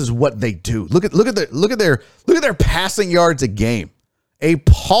is what they do. Look at their passing yards a game. A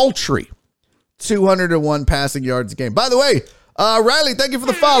paltry 201 passing yards a game. By the way, Riley, thank you for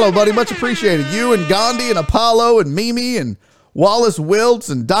the follow, buddy. Much appreciated. You and Gandhi and Apollo and Mimi and Wallace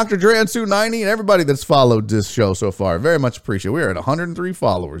Wiltz and Dr. Dre on 290 and everybody that's followed this show so far. Very much appreciated. We're at 103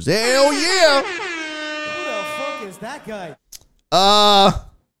 followers. Hell yeah. Who the fuck is that guy?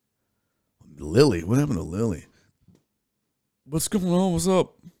 Lily. What happened to Lily? What's going on? What's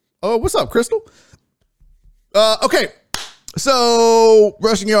up? Oh, what's up, Crystal? Okay. So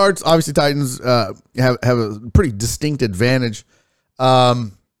rushing yards, obviously Titans have a pretty distinct advantage.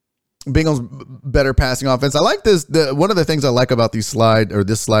 Bengals better passing offense. I like this. One of the things I like about this slide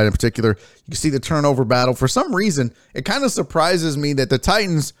in particular, you can see the turnover battle. For some reason, it kind of surprises me that the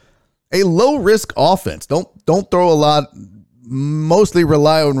Titans, a low risk offense, don't throw a lot, mostly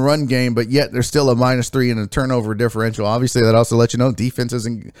rely on run game, but yet they're still a -3 in a turnover differential. Obviously, that also lets you know defense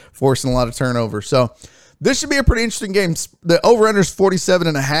isn't forcing a lot of turnover. So this should be a pretty interesting game. The over-under is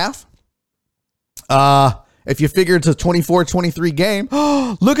 47.5. If you figure it's a 24-23 game,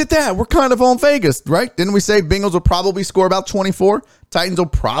 look at that. We're kind of on Vegas, right? Didn't we say Bengals will probably score about 24? Titans will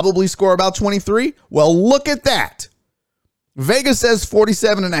probably score about 23? Well, look at that. Vegas says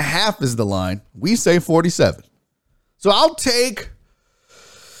 47.5 is the line. We say 47. So I'll take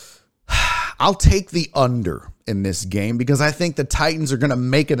the under in this game because I think the Titans are going to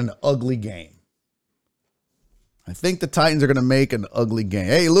make it an ugly game. Hey,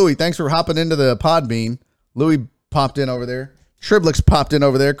 Louie, thanks for hopping into the Podbean. Louie popped in over there. Triblix popped in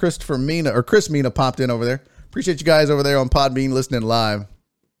over there. Chris Mina popped in over there. Appreciate you guys over there on Podbean listening live.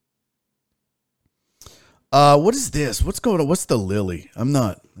 What is this? What's going on? What's the Lily?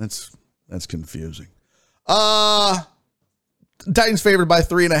 That's confusing. Titans favored by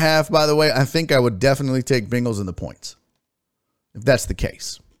 3.5, by the way. I think I would definitely take Bengals in the points. If that's the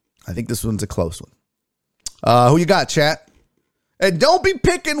case. I think this one's a close one. Who you got, chat? And don't be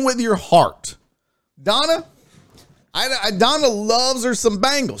picking with your heart. Donna? Donna loves her some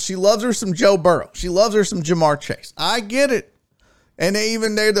Bengals. She loves her some Joe Burrow. She loves her some Jamar Chase. I get it. And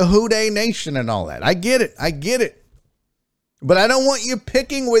they're the Houday Nation and all that. I get it. But I don't want you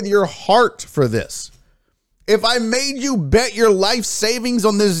picking with your heart for this. If I made you bet your life savings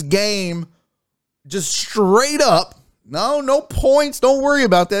on this game, just straight up, no points. Don't worry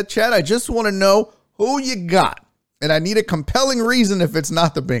about that, chat. I just want to know who you got. And I need a compelling reason if it's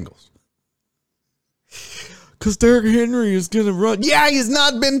not the Bengals. Because Derrick Henry is going to run. Yeah, he's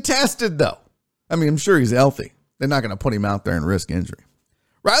not been tested, though. I mean, I'm sure he's healthy. They're not going to put him out there and risk injury.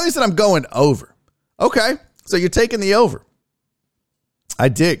 Riley said, I'm going over. Okay, so you're taking the over. I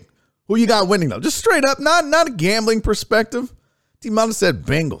dig. Who you got winning, though? Just straight up, not a gambling perspective. T-Mata said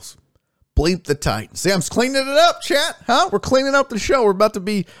Bengals. Bleep the Titans. See, I'm cleaning it up, chat. Huh? We're cleaning up the show. We're about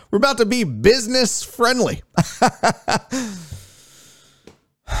to be business friendly.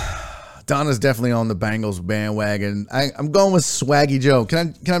 Donna's definitely on the Bengals bandwagon. I'm going with Swaggy Joe.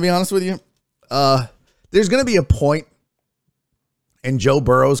 Can I be honest with you? There's going to be a point in Joe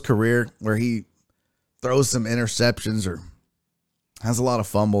Burrow's career where he throws some interceptions or has a lot of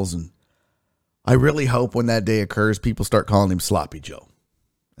fumbles, and I really hope when that day occurs, people start calling him Sloppy Joe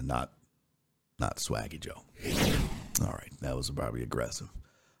and not Swaggy Joe. All right, that was probably aggressive.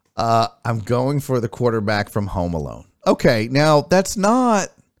 I'm going for the quarterback from Home Alone. Okay, now that's not.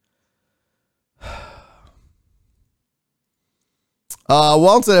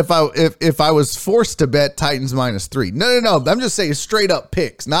 Walt said if I was forced to bet Titans -3. No. I'm just saying straight up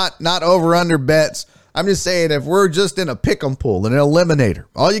picks, not over under bets. I'm just saying if we're just in a pick 'em pool, an eliminator,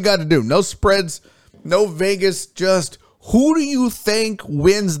 all you got to do, no spreads, no Vegas, just who do you think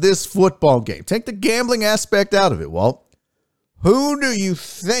wins this football game? Take the gambling aspect out of it, Walt. Who do you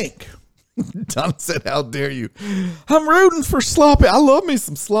think? Don said, how dare you? I'm rooting for Sloppy. I love me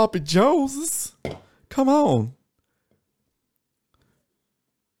some Sloppy Joes. Come on.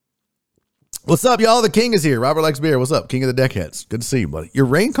 What's up, y'all? The King is here. Robert likes beer. What's up, King of the Deckheads? Good to see you, buddy. Your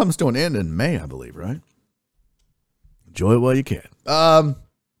reign comes to an end in May, I believe, right? Enjoy it while you can.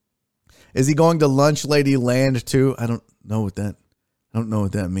 Is he going to Lunch Lady Land too? I don't know what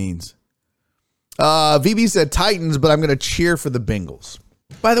that means. VB said Titans, but I'm going to cheer for the Bengals.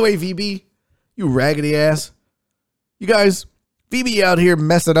 By the way, VB, you raggedy ass. You guys, VB out here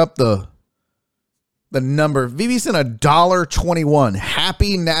messing up the number. VB sent $1.21.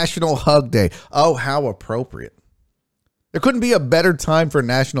 Happy National Hug Day. Oh, how appropriate. There couldn't be a better time for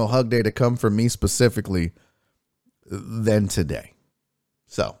National Hug Day to come from me specifically than today.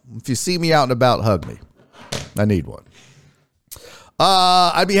 So, if you see me out and about, hug me. I need one.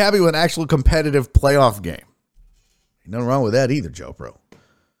 I'd be happy with an actual competitive playoff game. Ain't nothing wrong with that either, Joe Pro.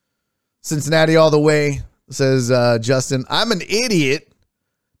 Cincinnati all the way, says Justin. I'm an idiot.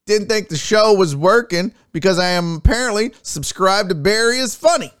 Didn't think the show was working because I am apparently subscribed to Barry is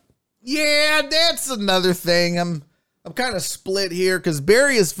Funny. Yeah, that's another thing. I'm kind of split here because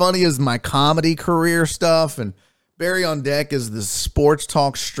Barry is Funny is my comedy career stuff, and Barry on Deck is the sports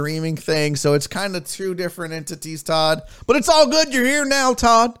talk streaming thing. So it's kind of two different entities, Todd. But it's all good. You're here now,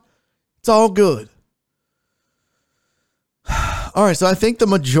 Todd. It's all good. All right, so I think the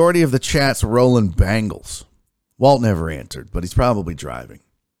majority of the chat's rolling Bengals. Walt never answered, but he's probably driving.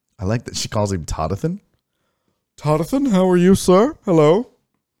 I like that she calls him Toddathan. Toddathan, how are you, sir? Hello.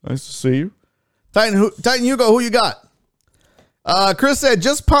 Nice to see you. Titan Hugo, who you got? Chris said,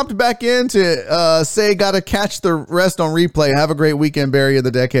 just pumped back in to say got to catch the rest on replay. Have a great weekend, Barry of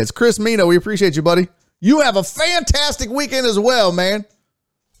the Deckheads. Chris Mino, we appreciate you, buddy. You have a fantastic weekend as well, man.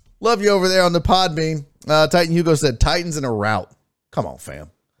 Love you over there on the Podbean. Titan Hugo said, Titans in a rout. Come on, fam.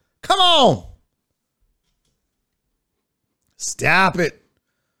 Come on. Stop it.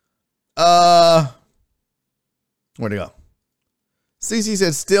 Where'd he go? CC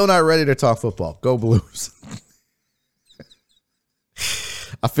said, still not ready to talk football. Go Blues.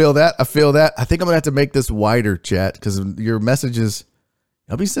 I feel that. I think I'm going to have to make this wider, chat, because your messages,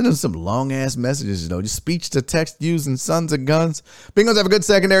 I'll be sending some long-ass messages, just speech to text using sons of guns. Bengals have a good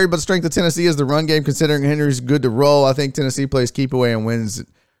secondary, but strength of Tennessee is the run game, considering Henry's good to roll. I think Tennessee plays keep away and wins.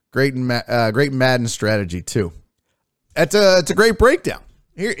 Great Madden strategy, too. It's a great breakdown.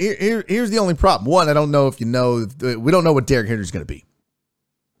 Here's the only problem. One, I don't know if you know, we don't know what Derrick Henry's going to be.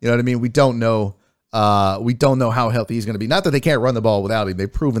 You know what I mean? We don't know how healthy he's going to be. Not that they can't run the ball without him.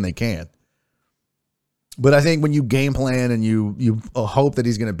 They've proven they can. But I think when you game plan and you hope that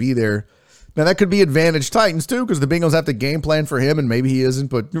he's going to be there, now that could be advantage Titans too, because the Bengals have to game plan for him and maybe he isn't,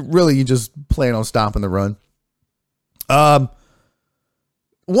 but really you just plan on stopping the run.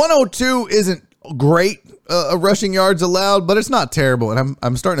 102 isn't great rushing yards allowed, but it's not terrible. And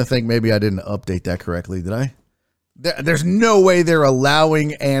I'm starting to think maybe I didn't update that correctly. Did I? There's no way they're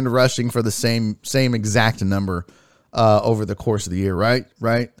allowing and rushing for the same exact number over the course of the year, right?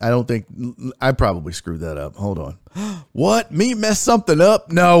 Right? I don't think I probably screwed that up. Hold on. What? Me mess something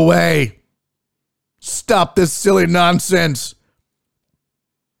up? No way. Stop this silly nonsense.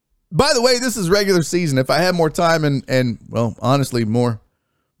 By the way, this is regular season. If I had more time and well, honestly, more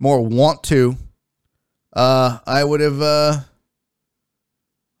want to, I would have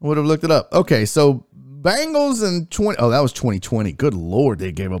looked it up. Okay, so Bengals in 20. Oh, that was 2020. Good Lord,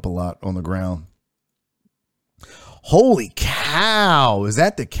 they gave up a lot on the ground. Holy cow. Is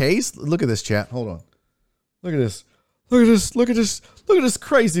that the case? Look at this, chat. Hold on. Look at this. Look at this. Look at this. Look at this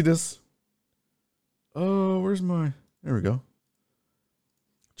craziness. Oh, where's my... There we go.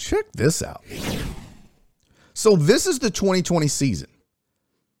 check this out. So this is the 2020 season.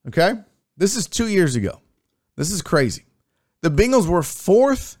 Okay? This is 2 years ago. This is crazy. The Bengals were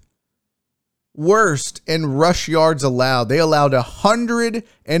fourth worst in rush yards allowed. They allowed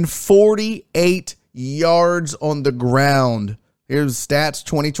 148 yards on the ground. Here's stats,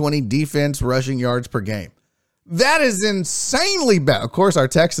 2020 defense rushing yards per game. That is insanely bad. Of course, our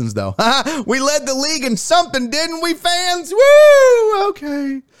Texans, though. We led the league in something, didn't we, fans? Woo!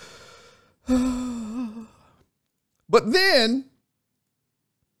 Okay. But then,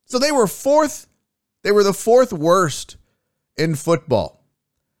 so they were fourth. They were the fourth worst in football.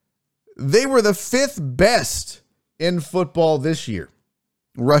 They were the fifth best in football this year.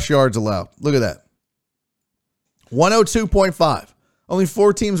 Rush yards allowed. Look at that. 102.5. Only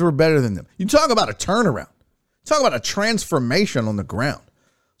 4 teams were better than them. You talk about a turnaround. Talk about a transformation on the ground.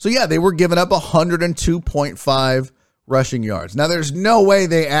 So, yeah, they were giving up 102.5 rushing yards. Now, there's no way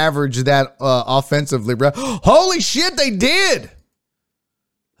they averaged that offensively. Holy shit, they did.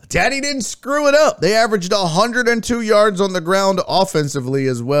 Daddy didn't screw it up. They averaged 102 yards on the ground offensively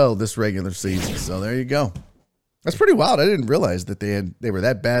as well this regular season. So, there you go. That's pretty wild. I didn't realize that they were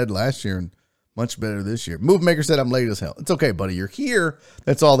that bad last year and much better this year. Move Maker said I'm late as hell. It's okay, buddy. You're here.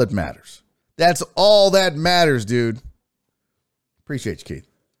 That's all that matters. That's all that matters, dude. Appreciate you, Keith.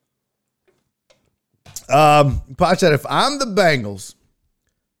 Pot said, if I'm the Bengals,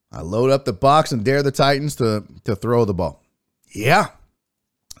 I load up the box and dare the Titans to throw the ball. Yeah.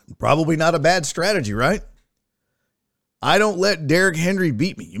 Probably not a bad strategy, right? I don't let Derrick Henry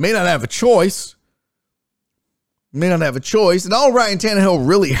beat me. You may not have a choice. And all Ryan Tannehill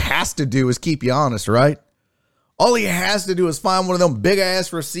really has to do is keep you honest, right? All he has to do is find one of them big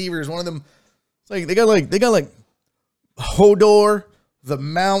ass receivers, one of them. It's like they got like Hodor, the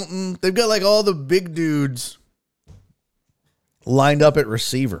Mountain. They've got like all the big dudes lined up at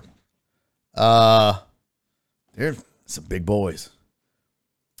receiver. They're some big boys.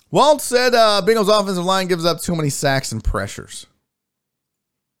 Walt said Bengals offensive line gives up too many sacks and pressures.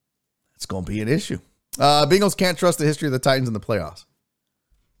 It's going to be an issue. Bengals can't trust the history of the Titans in the playoffs.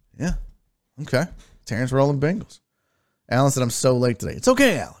 Yeah. Okay. Terrence rolling Bengals. Alan said, I'm so late today. It's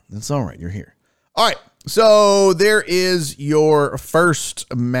okay, Alan. It's all right. You're here. All right. So there is your first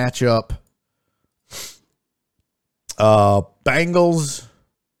matchup. Bengals.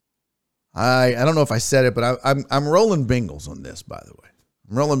 I don't know if I said it, but I'm rolling Bengals on this, by the way.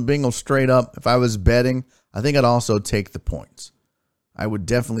 I'm rolling Bengals straight up. If I was betting, I think I'd also take the points. I would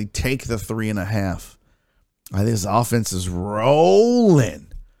definitely take the 3.5. I think this offense is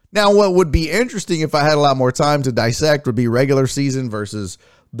rolling. Now, what would be interesting if I had a lot more time to dissect would be regular season versus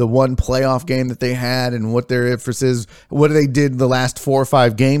the one playoff game that they had and what their difference is, what they did the last 4 or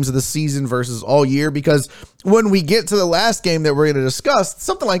 5 games of the season versus all year. Because when we get to the last game that we're going to discuss,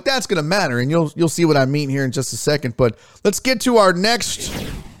 something like that's going to matter. And you'll see what I mean here in just a second. But let's get to our next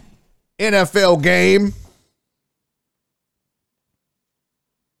NFL game.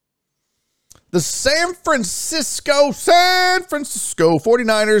 The San Francisco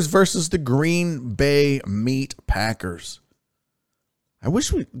 49ers versus the Green Bay Meat Packers.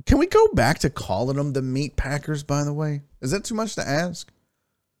 Can we go back to calling them the Meat Packers, by the way? Is that too much to ask?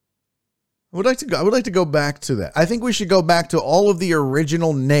 I would like to go back to that. I think we should go back to all of the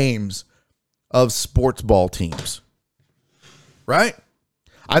original names of sports ball teams. Right?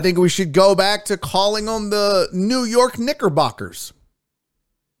 I think we should go back to calling them the New York Knickerbockers.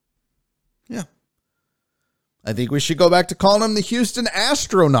 Yeah. I think we should go back to calling them the Houston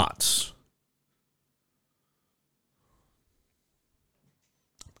Astronauts.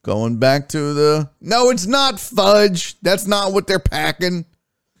 Going back to no, it's not fudge. That's not what they're packing.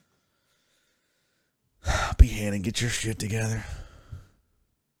 Behannon, get your shit together.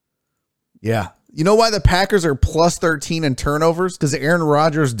 Yeah. You know why the Packers are plus 13 in turnovers? Because Aaron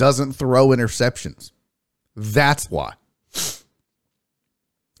Rodgers doesn't throw interceptions. That's why.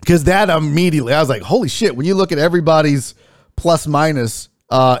 Because that immediately, I was like, holy shit, when you look at everybody's plus minus,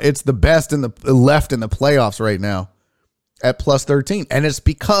 it's the best in the left in the playoffs right now at plus 13. And it's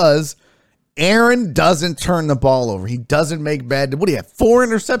because Aaron doesn't turn the ball over. He doesn't make bad. What do you have? 4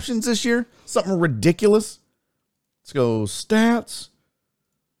 interceptions this year? Something ridiculous. Let's go stats.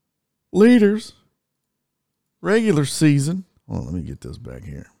 Leaders. Regular season. Well, let me get this back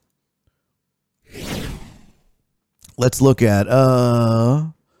here. Let's look at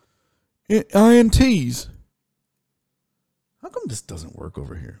INTs. How come this doesn't work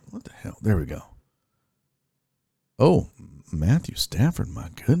over here? What the hell? There we go. Oh, Matthew Stafford, my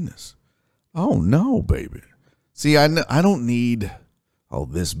goodness. Oh, no, baby. See, I don't need all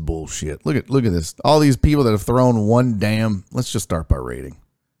this bullshit. Look at this. All these people that have thrown one damn. Let's just start by rating.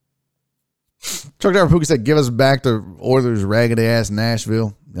 Truck driver Pookie said, give us back the Oilers raggedy ass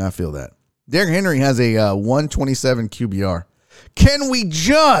Nashville. Yeah, I feel that. Derrick Henry has a 127 QBR. Can we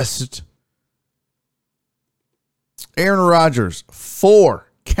just... Aaron Rodgers, 4.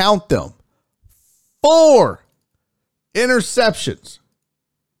 Count them. 4 interceptions.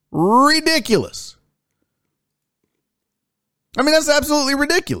 Ridiculous. I mean, that's absolutely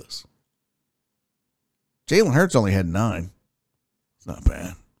ridiculous. Jalen Hurts only had 9. It's not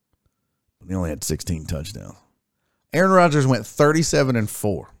bad. But he only had 16 touchdowns. Aaron Rodgers went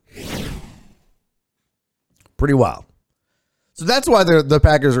 37-4. Pretty wild. So that's why the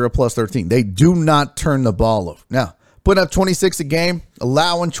Packers are a plus 13. They do not turn the ball over. Now, putting up 26 a game,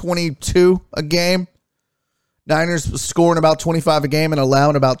 allowing 22 a game. Niners scoring about 25 a game and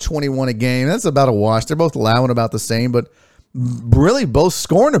allowing about 21 a game. That's about a wash. They're both allowing about the same, but really both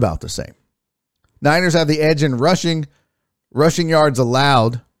scoring about the same. Niners have the edge in rushing yards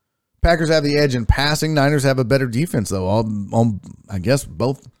allowed. Packers have the edge in passing. Niners have a better defense, though. On I guess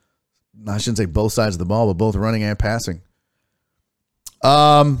both, I shouldn't say both sides of the ball, but both running and passing.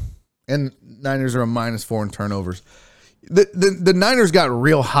 And Niners are a -4 in turnovers. The Niners got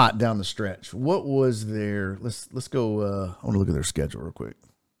real hot down the stretch. What was their... Let's go... I want to look at their schedule real quick.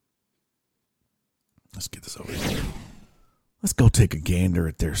 Let's get this over here. Let's go take a gander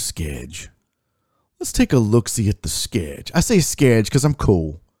at their schedule. Let's take a look-see at the schedule. I say schedule because I'm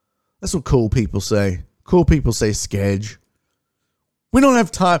cool. That's what cool people say. Cool people say schedule. We don't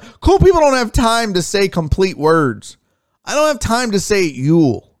have time. Cool people don't have time to say complete words. I don't have time to say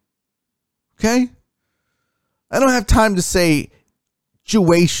Yule. Okay? I don't have time to say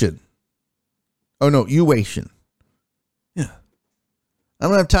Jewation. Oh, no, Uation. Yeah. I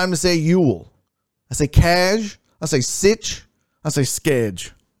don't have time to say Yule. I say Cash. I say Sitch. I say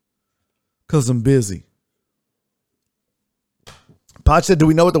Sketch. Because I'm busy. Potch said, do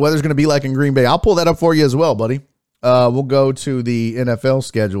we know what the weather's going to be like in Green Bay? I'll pull that up for you as well, buddy. We'll go to the NFL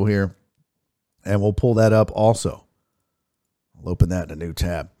schedule here, and we'll pull that up also. I'll open that in a new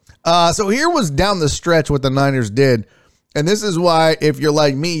tab. So here was down the stretch what the Niners did. And this is why, if you're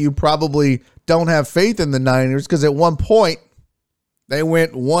like me, you probably don't have faith in the Niners, because at one point they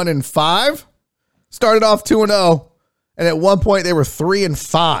went 1-5, started off 2-0, and at one point they were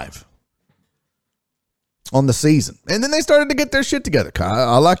 3-5 on the season. And then they started to get their shit together,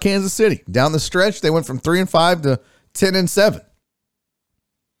 a la Kansas City. Down the stretch, they went from 3-5 to 10-7.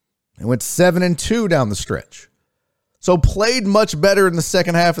 They went 7-2 down the stretch. So played much better in the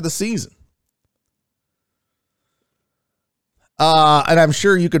second half of the season. And I'm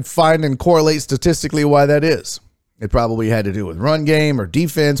sure you could find and correlate statistically why that is. It probably had to do with run game or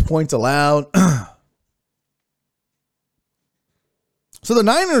defense, points allowed. So the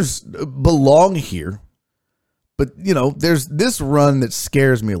Niners belong here. But, you know, there's this run that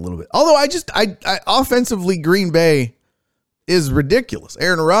scares me a little bit. Although I offensively, Green Bay is ridiculous.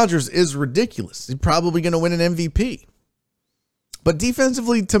 Aaron Rodgers is ridiculous. He's probably going to win an MVP. But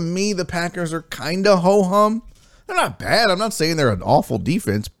defensively, to me, the Packers are kind of ho-hum. They're not bad. I'm not saying they're an awful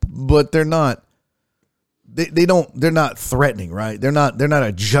defense, but they're not. They're not threatening, right? They're not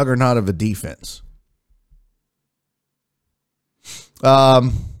a juggernaut of a defense.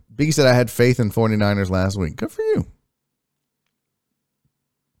 Biggie said I had faith in 49ers last week. Good for you.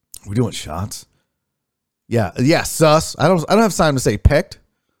 We're doing shots. Yeah, sus. I don't have time to say pecked.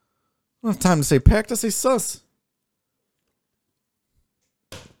 I don't have time to say pecked. I say sus.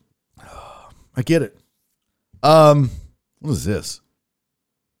 I get it. What is this?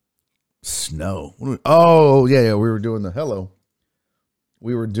 Snow. Oh, yeah. We were doing the hello.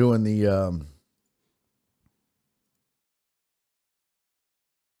 We were doing the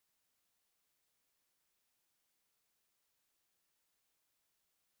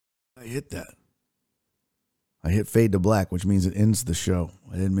I hit that. I hit fade to black, which means it ends the show.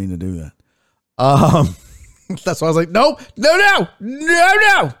 I didn't mean to do that. That's why I was like, no.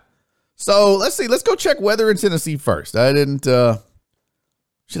 So let's see. Let's go check weather in Tennessee first. I didn't.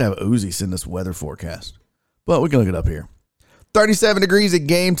 Should have Uzi send us weather forecast, but we can look it up here. 37 degrees at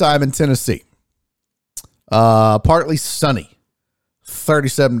game time in Tennessee. Partly sunny.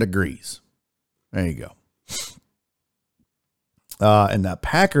 37 degrees. There you go. And that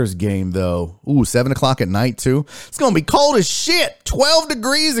Packers game, though, 7 o'clock at night, too. It's going to be cold as shit. 12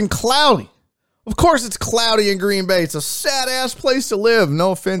 degrees and cloudy. Of course it's cloudy in Green Bay. It's a sad-ass place to live.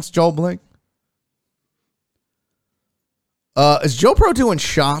 No offense, Joel Blake. Is Joe Pro doing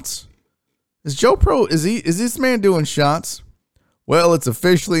shots? Is this man doing shots? Well, it's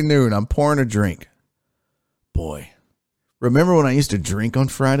officially noon. I'm pouring a drink. Boy, remember when I used to drink on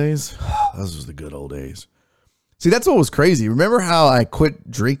Fridays? Those was the good old days. See, that's what was crazy. Remember how I quit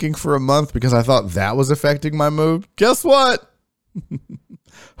drinking for a month because I thought that was affecting my mood? Guess what?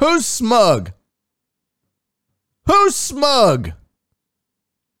 Who's smug? Who's smug?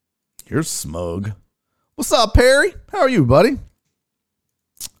 You're smug. What's up, Perry? How are you, buddy?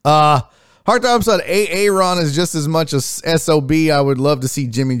 Hard Time said Aaron is just as much as SOB. I would love to see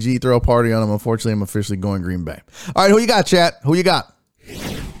Jimmy G throw a party on him. Unfortunately, I'm officially going Green Bay. All right, who you got, chat? Who you got?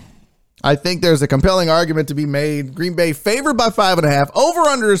 I think there's a compelling argument to be made. Green Bay favored by 5.5.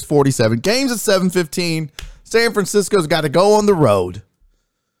 Over-under is 47. Games at 7:15. San Francisco's got to go on the road.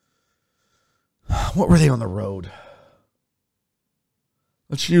 What were they on the road?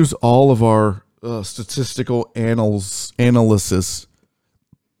 Let's use all of our statistical analysis.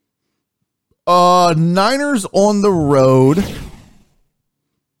 Niners on the road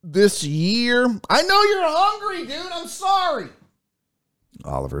this year. I know you're hungry, dude. I'm sorry.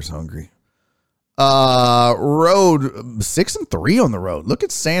 Oliver's hungry. Road 6-3 on the road. Look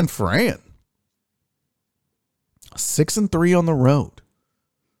at San Fran. 6-3 on the road.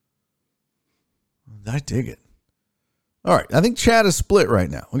 I dig it. All right. I think chat is split right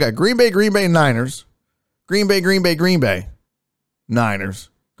now. We got Green Bay, Niners. Green Bay, Niners.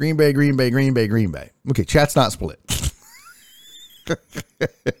 Green Bay. Okay, chat's not split.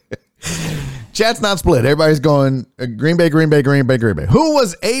 Chat's not split. Everybody's going Green Bay. Who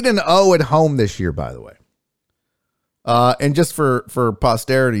was 8-0 at home this year, by the way? And just for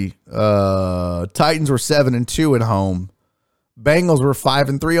posterity, Titans were 7-2 at home. Bengals were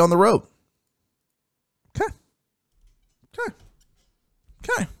 5-3 on the road.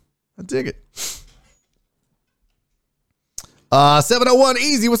 Okay. I dig it. 701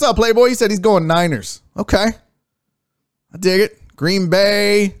 Easy. What's up, Playboy? He said he's going Niners. Okay. I dig it. Green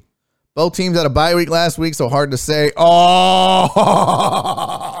Bay. Both teams had a bye week last week, so hard to say. Who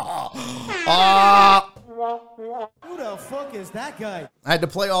the fuck is that guy? I had to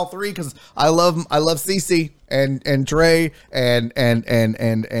play all three because I love CC and Trey and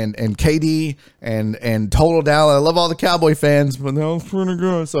KD and Total Dallas. I love all the Cowboy fans, but that was pretty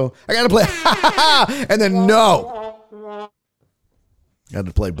good. So I got to play. And then no. I had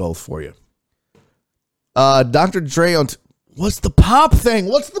to play both for you. Dr. Dre on. What's the pop thing?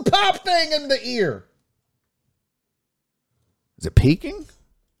 What's the pop thing in the ear? Is it peaking?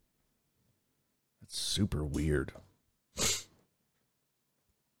 That's super weird.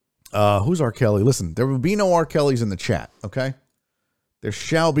 Who's R. Kelly? Listen, there will be no R. Kellys in the chat, okay? There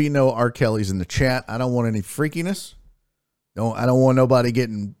shall be no R. Kellys in the chat. I don't want any freakiness. No, I don't want nobody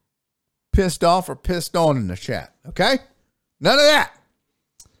getting pissed off or pissed on in the chat, okay? None of that.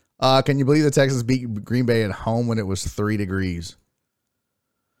 Can you believe the Texans beat Green Bay at home when it was 3 degrees?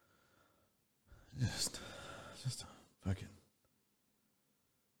 Just fucking.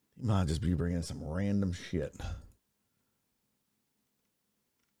 You might just be bringing some random shit.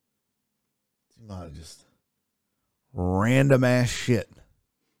 You might just random ass shit.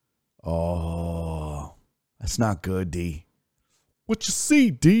 Oh, that's not good, D. What you see,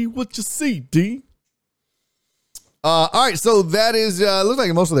 D? What you see, D? All right, so that is, looks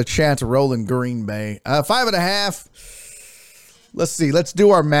like most of the chat's rolling Green Bay. 5.5. Let's see. Let's do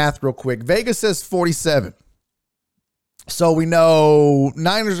our math real quick. Vegas says 47. So we know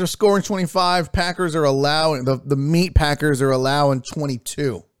Niners are scoring 25. Packers are allowing, the meat Packers are allowing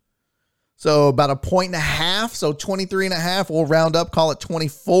 22. So about 1.5 points. So 23.5. We'll round up, call it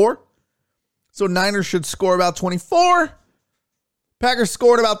 24. So Niners should score about 24. Packers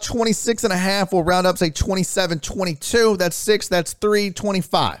scored about 26.5. We'll round up, say 27-22. That's 6. That's 3.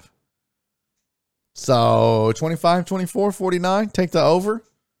 25. So 25, 24, 49. Take the over.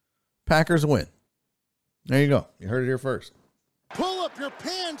 Packers win. There you go. You heard it here first. Pull up your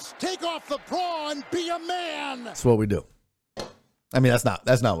pants, take off the bra, and be a man. That's what we do. I mean, that's not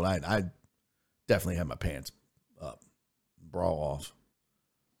what I definitely have my pants up, bra off,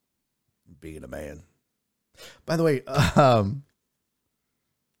 being a man. By the way, I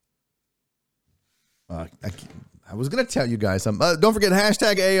was going to tell you guys something. Don't forget,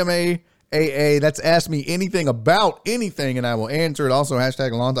 hashtag AMAAA. That's Ask Me Anything About Anything, and I will answer it. Also,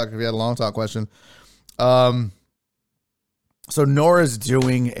 hashtag Long Talk if you had a Long Talk question. So Nora's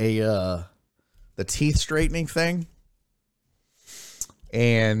doing the teeth straightening thing.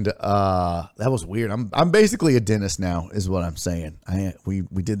 And that was weird. I'm basically a dentist now, is what I'm saying.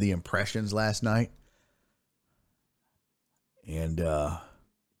 We did the impressions last night. And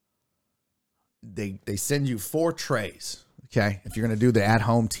they send you 4 trays, okay? If you're going to do the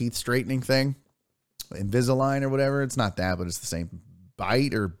at-home teeth straightening thing, Invisalign or whatever, it's not that, but it's the same.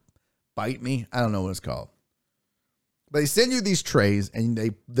 Bite Me, I don't know what it's called. But they send you these trays,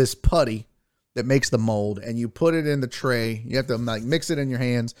 and this putty that makes the mold, and you put it in the tray. You have to like mix it in your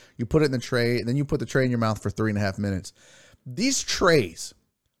hands. You put it in the tray, and then you put the tray in your mouth for 3.5 minutes. These trays,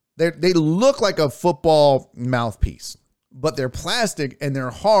 they look like a football mouthpiece, but they're plastic and they're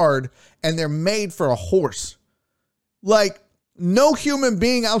hard and they're made for a horse. Like, no human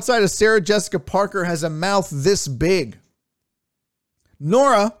being outside of Sarah Jessica Parker has a mouth this big.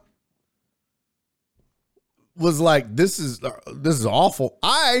 Nora was like, this is awful.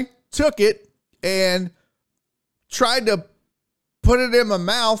 I took it and tried to put it in my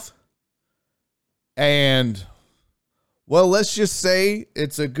mouth, and well, let's just say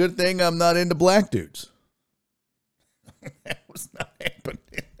it's a good thing I'm not into black dudes. That was not happening.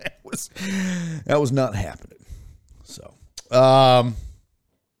 That was not happening. So,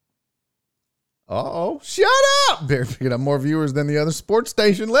 shut up! Bear picking up more viewers than the other sports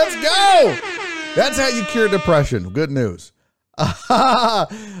station. Let's go! That's how you cure depression. Good news. P.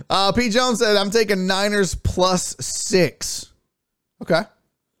 Jones said, I'm taking Niners +6. Okay.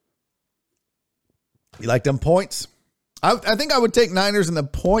 You like them points? I think I would take Niners in the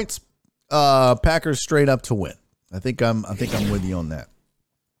points. Packers straight up to win. I think I'm with you on that.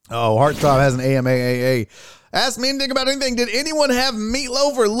 Oh, Hearttop has an AMAAA. Ask me anything about anything. Did anyone have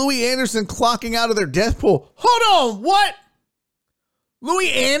Meatloaf or Louis Anderson clocking out of their death pool? Hold on, what?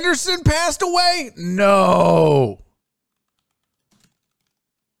 Louis Anderson passed away? No.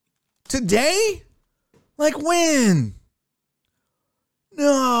 Today? Like when?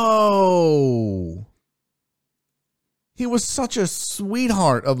 No. He was such a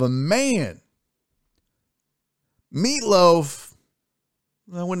sweetheart of a man. Meatloaf.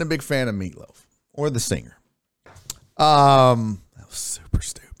 I wasn't a big fan of Meatloaf or the singer. That was super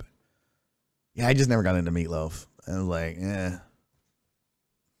stupid. Yeah, I just never got into Meatloaf. I was like,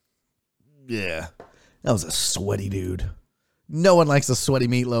 yeah, that was a sweaty dude. No one likes a sweaty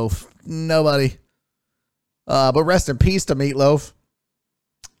Meatloaf. Nobody. But rest in peace to Meatloaf.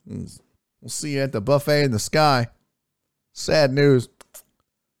 We'll see you at the buffet in the sky. Sad news.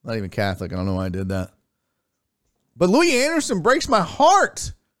 Not even Catholic. I don't know why I did that. But Louis Anderson breaks my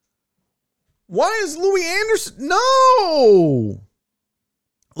heart. Why is Louis Anderson? No.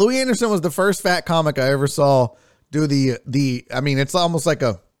 Louis Anderson was the first fat comic I ever saw do it's almost like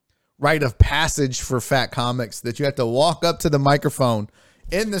a rite of passage for fat comics that you have to walk up to the microphone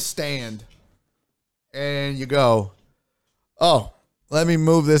in the stand and you go, oh, let me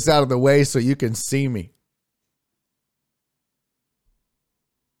move this out of the way so you can see me.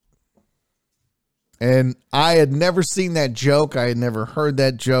 And I had never seen that joke. I had never heard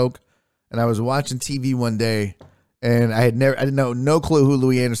that joke. And I was watching TV one day and I didn't know no clue who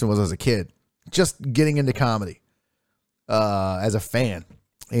Louis Anderson was as a kid. Just getting into comedy as a fan.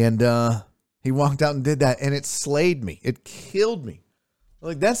 And he walked out and did that, and it slayed me. It killed me.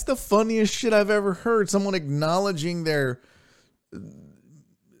 Like, that's the funniest shit I've ever heard. Someone acknowledging their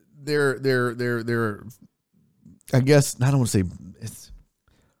I guess, I don't want to say, it's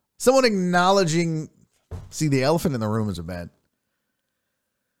someone acknowledging, see, the elephant in the room is a bad.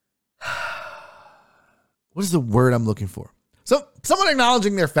 What is the word I'm looking for? So, someone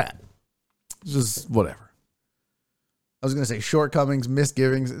acknowledging they're fat. Just whatever. I was going to say shortcomings,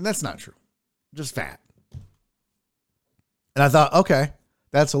 misgivings. That's not true. Just fat. And I thought, okay,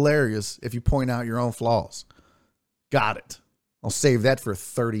 that's hilarious if you point out your own flaws. Got it. I'll save that for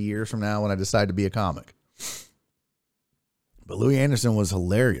 30 years from now when I decide to be a comic. But Louis Anderson was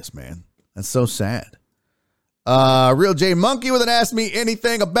hilarious, man. That's so sad. Real J Monkey with an Ask Me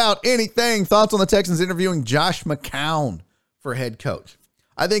Anything About Anything. Thoughts on the Texans interviewing Josh McCown for head coach?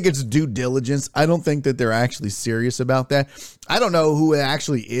 I think it's due diligence. I don't think that they're actually serious about that. I don't know who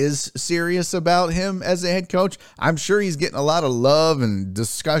actually is serious about him as a head coach. I'm sure he's getting a lot of love and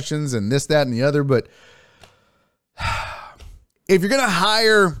discussions and this, that, and the other. But if you're not going to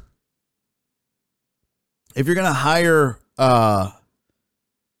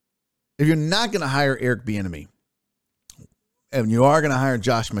hire Eric Bieniemy, and you are going to hire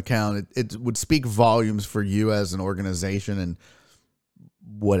Josh McCown, it would speak volumes for you as an organization and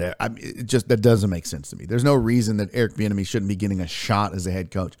whatever. That doesn't make sense to me. There's no reason that Eric Bieniemy shouldn't be getting a shot as a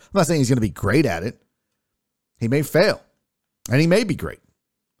head coach. I'm not saying he's going to be great at it. He may fail, and he may be great.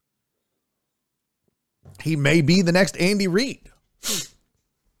 He may be the next Andy Reid.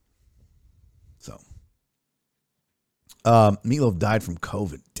 So, Meatloaf died from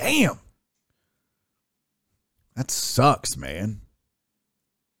COVID. Damn. That sucks, man.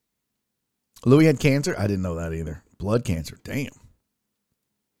 Louis had cancer? I didn't know that either. Blood cancer. Damn.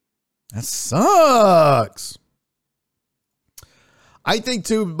 That sucks. I think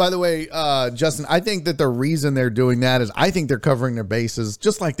too, by the way, Justin, I think that the reason they're doing that is I think they're covering their bases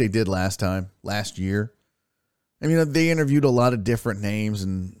just like they did last year. I mean, they interviewed a lot of different names,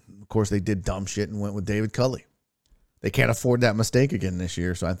 and of course they did dumb shit and went with David Culley. They can't afford that mistake again this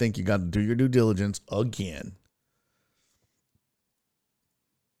year, so I think you got to do your due diligence again.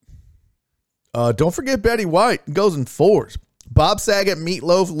 Don't forget Betty White. It goes in 4s. Bob Saget,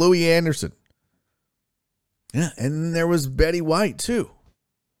 Meatloaf, Louis Anderson. Yeah, and there was Betty White, too.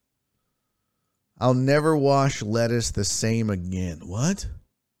 I'll never wash lettuce the same again. What?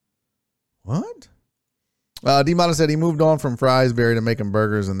 D-Mata said he moved on from Friesberry to making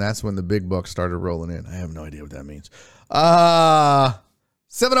burgers, and that's when the big bucks started rolling in. I have no idea what that means.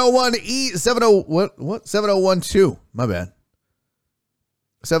 7012. My bad.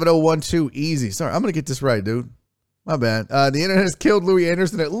 7012 easy. Sorry, I'm going to get this right, dude. My bad. The internet has killed Louis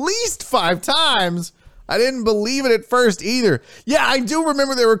Anderson at least 5 times. I didn't believe it at first either. Yeah, I do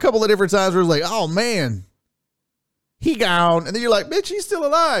remember there were a couple of different times where it was like, oh, man, he gone. And then you're like, bitch, he's still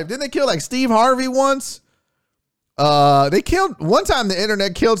alive. Didn't they kill like Steve Harvey once? They killed one time. The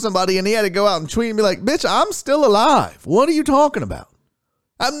internet killed somebody and he had to go out and tweet and be like, bitch, I'm still alive. What are you talking about?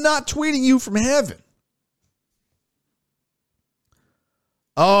 I'm not tweeting you from heaven.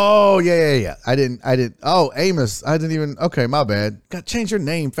 Oh, yeah. I didn't. Oh, Amos. I didn't even. Okay, my bad. Got to change your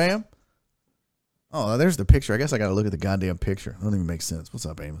name, fam. Oh, there's the picture. I guess I got to look at the goddamn picture. That doesn't even make sense. What's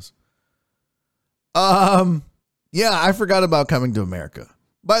up, Amos? Yeah, I forgot about Coming to America.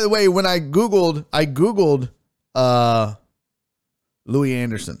 By the way, when I Googled Louis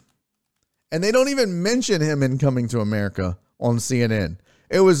Anderson, and they don't even mention him in Coming to America on CNN.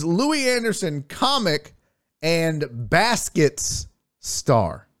 It was Louis Anderson, comic and baskets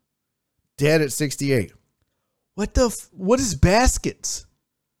star, dead at 68. What is baskets?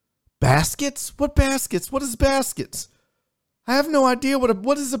 Baskets? What baskets? What is baskets? I have no idea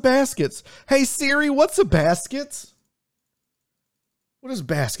what is a baskets. Hey Siri, what's a baskets? What is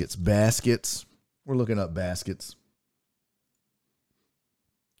baskets? Baskets. We're looking up baskets.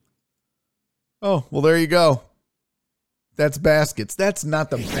 Oh, well, there you go. That's baskets. That's not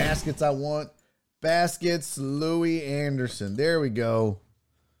the baskets I want. Baskets, Louis Anderson. There we go.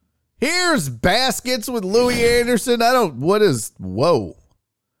 Here's baskets with Louis Anderson. Whoa.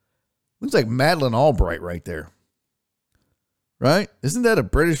 Looks like Madeleine Albright right there. Right? Isn't that a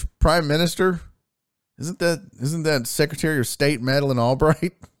British Prime Minister? Isn't that Secretary of State Madeleine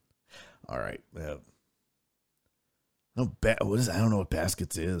Albright? All right. Yeah. I don't know what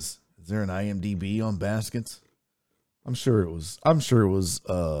baskets is. Is there an IMDb on baskets? I'm sure it was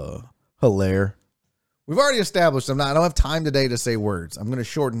Hilaire. We've already established I don't have time today to say words. I'm going to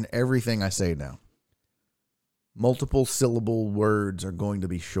shorten everything I say now. Multiple syllable words are going to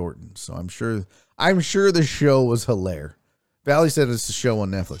be shortened. So I'm sure the show was Hilaire. Valley said it's a show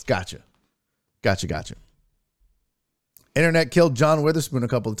on Netflix. Gotcha. Internet killed John Witherspoon a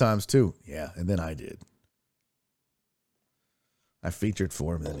couple of times too. Yeah, and then I did. I featured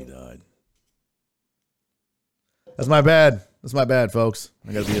for him, and then he died. That's my bad, folks.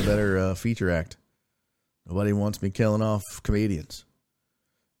 I got to be a better feature act. Nobody wants me killing off comedians.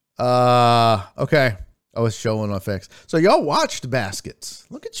 Okay. Oh, it's showing effects. So y'all watched Baskets.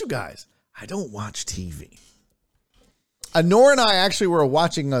 Look at you guys. I don't watch TV. Nora and I actually were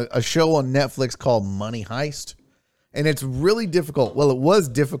watching a show on Netflix called Money Heist. And it's really difficult. Well, it was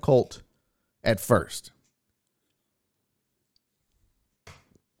difficult at first.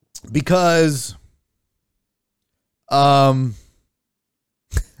 Because,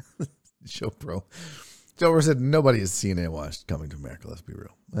 show pro. Joe said nobody has CNN watched Coming to America. Let's be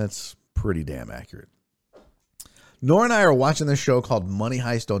real. That's pretty damn accurate. Nora and I are watching this show called Money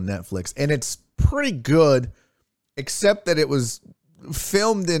Heist on Netflix, and it's pretty good, except that it was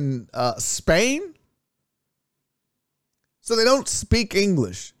filmed in Spain. So they don't speak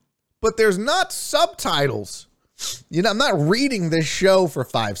English, but there's not subtitles. You know, I'm not reading this show for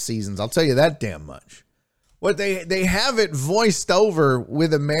 5 seasons. I'll tell you that damn much. What they have it voiced over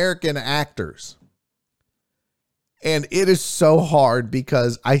with American actors. And it is so hard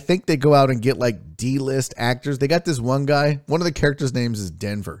because I think they go out and get like D-list actors. They got this one guy. One of the characters' names is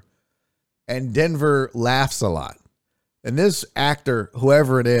Denver. And Denver laughs a lot. And this actor,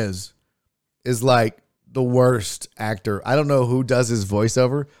 whoever it is like the worst actor. I don't know who does his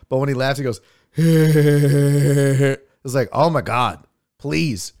voiceover, but when he laughs, he goes, it's like, oh my God,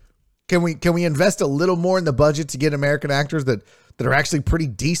 please. Can we invest a little more in the budget to get American actors that are actually pretty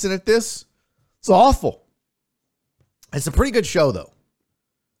decent at this? It's awful. It's a pretty good show, though.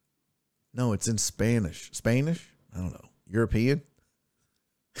 No, it's in Spanish. Spanish? I don't know. European?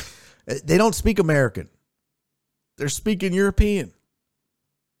 They don't speak American. They're speaking European.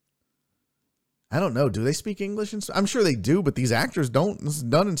 I don't know. Do they speak English? I'm sure they do, but these actors don't. This is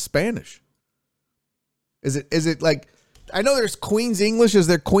done in Spanish. Is it like, I know there's Queen's English. Is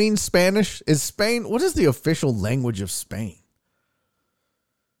there Queen's Spanish? Is Spain, what is the official language of Spain?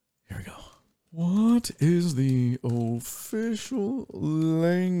 Here we go. What is the official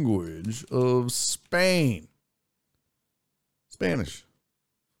language of Spain? Spanish.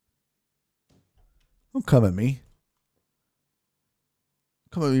 Don't come at me.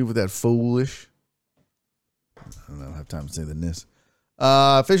 Come at me with that foolish. I don't have time to say the this.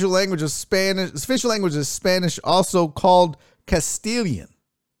 Official language is Spanish. Official language is Spanish, also called Castilian.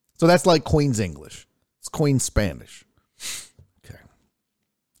 So that's like Queen's English. It's Queen's Spanish. Okay.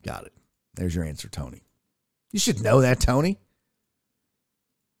 Got it. There's your answer, Tony. You should know that, Tony.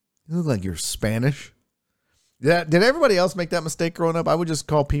 You look like you're Spanish. Did everybody else make that mistake growing up? I would just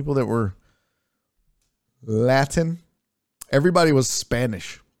call people that were Latin. Everybody was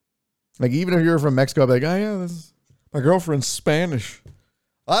Spanish. Like, even if you're from Mexico, I'd be like, oh, yeah, this is my girlfriend's Spanish.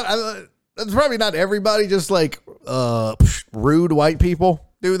 That's probably not everybody, just like rude white people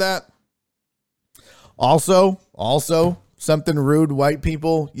do that. Also, something rude white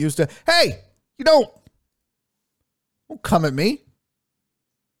people used to, hey, you don't come at me.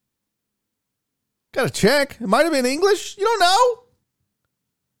 Gotta check. It might have been English. You don't know.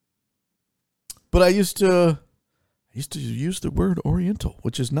 But I used to use the word Oriental,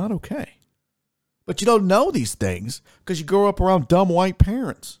 which is not okay. But you don't know these things because you grow up around dumb white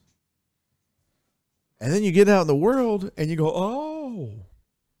parents. And then you get out in the world and you go, oh,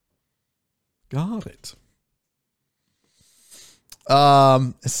 got it.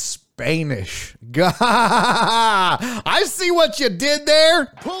 Spanish. I see what you did there.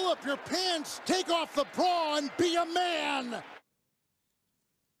 Pull up your pants, take off the bra, and be a man.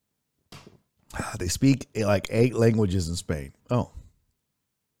 They speak like 8 languages in Spain. Oh.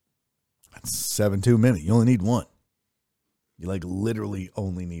 That's 7 too many. You only need one. You like literally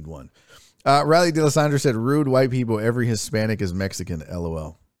only need one. Riley De La Sandra said, rude white people, every Hispanic is Mexican.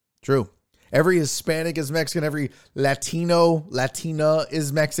 LOL. True. Every Hispanic is Mexican. Every Latina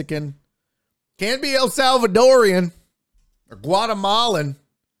is Mexican. Can't be El Salvadorian or Guatemalan.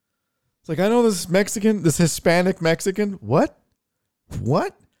 It's like, I know this Mexican, this Hispanic Mexican. What?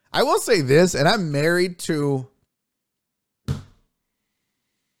 I will say this, and I'm married to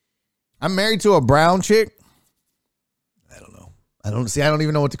a brown chick. I don't know. I don't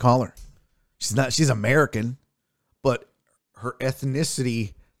even know what to call her. She's American, but her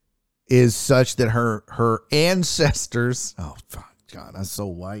ethnicity is such that her ancestors, oh God, that's so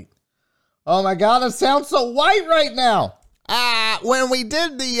white. Oh my God, it sounds so white right now. When we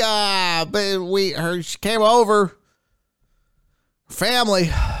did she came over, family,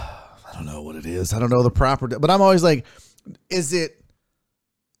 I don't know what it is. I don't know the proper, but I'm always like, is it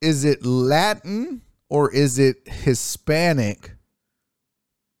Latin or is it Hispanic?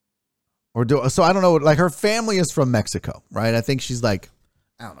 So I don't know. Like, her family is from Mexico, right? I think she's like,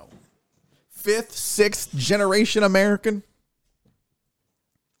 I don't know, 5th, 6th generation American.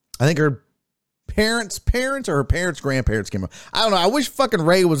 I think her parents' or her parents' grandparents came over. I don't know. I wish fucking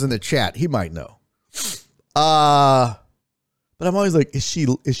Ray was in the chat. He might know. But I'm always like, is she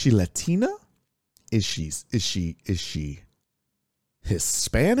Latina? Is she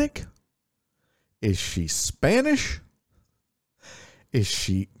Hispanic? Is she Spanish? Is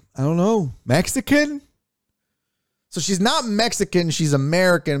she, I don't know, Mexican? So she's not Mexican, she's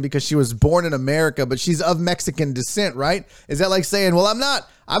American because she was born in America, but she's of Mexican descent, right? Is that like saying, well, I'm not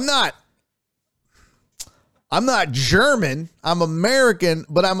German, I'm American,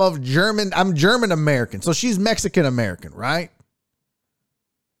 but I'm German American. So she's Mexican American, right?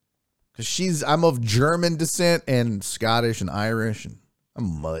 Because I'm of German descent and Scottish and Irish, and I'm a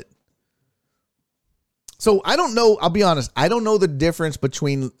mutt. So I don't know, I'll be honest, I don't know the difference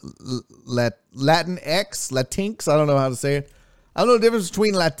between Latinx, I don't know how to say it. I don't know the difference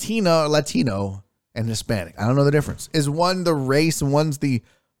between Latino and Hispanic. I don't know the difference. Is one the race and one's the,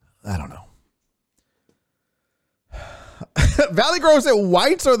 I don't know. Valley Grove said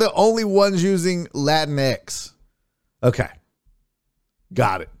whites are the only ones using Latinx. Okay.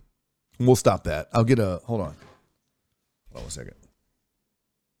 Got it. We'll stop that. I'll get hold on. Hold on a second.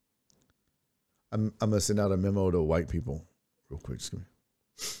 I'm going to send out a memo to white people real quick. Just give me.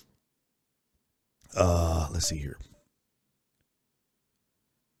 Let's see here.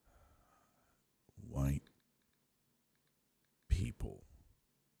 White people.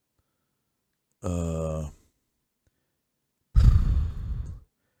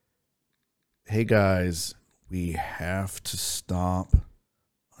 Hey guys, we have to stop,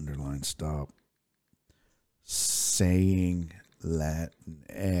 stop saying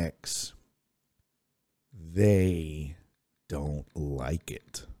Latinx. they don't like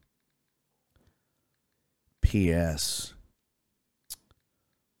it. P.S.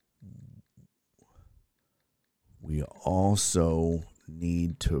 We also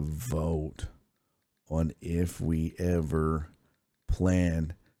need to vote on if we ever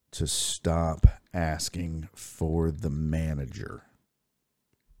plan to stop asking for the manager.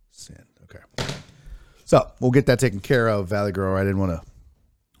 Send. Okay. So we'll get that taken care of, Valley Girl. I didn't want to.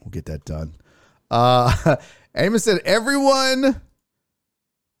 We'll get that done. Amos said, everyone.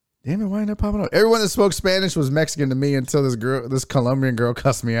 Damn it, why ain't that popping up? Everyone that spoke Spanish was Mexican to me until this Colombian girl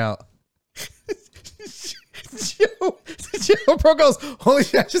cussed me out. Joe Pro goes, holy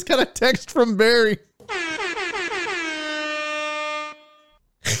shit, I just got a text from Barry.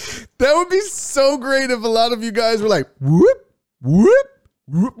 That would be so great if a lot of you guys were like, whoop, whoop,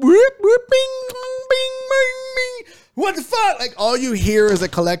 whoop, whoop, whoop, bing, bing, bing, bing. What the fuck? Like, all you hear is a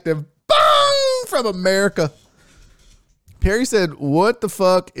collective bang from America. Perry said, what the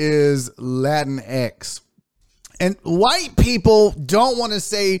fuck is Latinx? And white people don't want to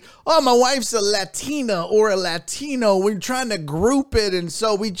say, oh, my wife's a Latina or a Latino. We're trying to group it, and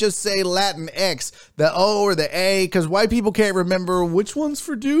so we just say Latinx, the O or the A, because white people can't remember which one's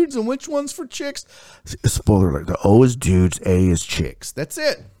for dudes and which one's for chicks. Spoiler alert, the O is dudes, A is chicks. That's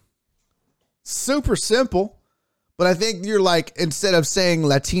it. Super simple. But I think you're like, instead of saying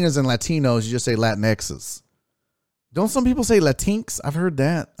Latinas and Latinos, you just say Latinxes. Don't some people say Latinx? I've heard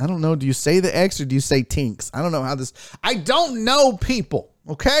that. I don't know. Do you say the X or do you say tinks? I don't know how this... I don't know people,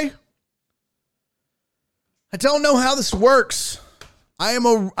 okay? I don't know how this works. I am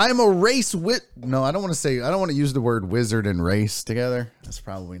a race with... No, I don't want to use the word wizard and race together. That's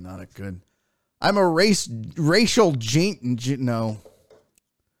probably not a good... I'm a racial no.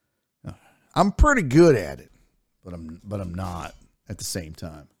 I'm pretty good at it, but I'm not at the same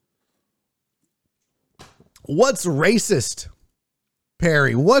time. What's racist,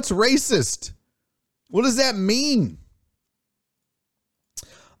 Perry? What's racist? What does that mean?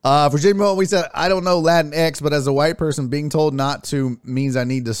 Virginia, we said, I don't know Latinx, but as a white person, being told not to means I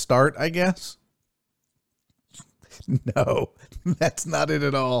need to start, I guess. No, that's not it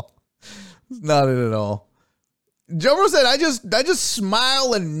at all. It's not it at all. Joe said, I just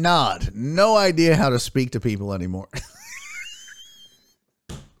smile and nod. No idea how to speak to people anymore.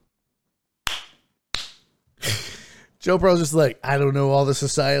 Joe Pro's just like, I don't know all the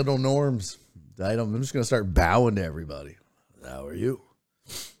societal norms. I'm just going to start bowing to everybody. How are you?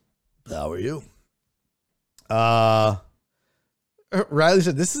 How are you? Riley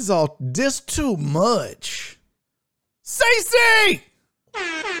said, this is too much. Stacey!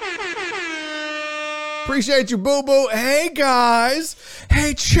 Appreciate you, boo-boo. Hey, guys.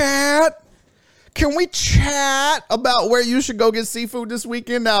 Hey, chat. Can we chat about where you should go get seafood this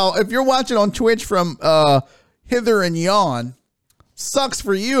weekend? Now, if you're watching on Twitch from... hither and yon, sucks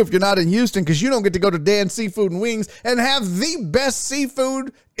for you if you're not in Houston because you don't get to go to Dan's Seafood and Wings and have the best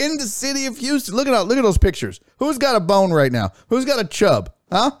seafood in the city of Houston. Look at those pictures. Who's got a bone right now? Who's got a chub?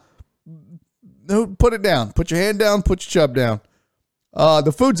 Huh? Put it down. Put your hand down. Put your chub down.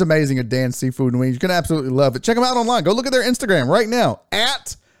 The food's amazing at Dan's Seafood and Wings. You're going to absolutely love it. Check them out online. Go look at their Instagram right now.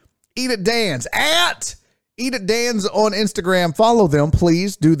 At Eat at Dan's. At Eat at Dan's on Instagram. Follow them.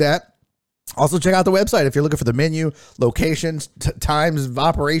 Please do that. Also, check out the website if you're looking for the menu, locations, times of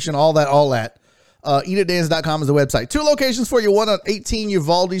operation, all that. Eatatdans.com is the website. 2 locations for you. One on 18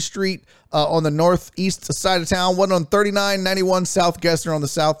 Uvalde Street on the northeast side of town. One on 3991 South Gessner on the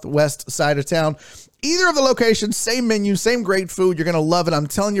southwest side of town. Either of the locations, same menu, same great food. You're going to love it. I'm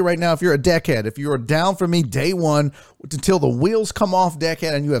telling you right now, if you're a deckhead, if you're down for me day one until the wheels come off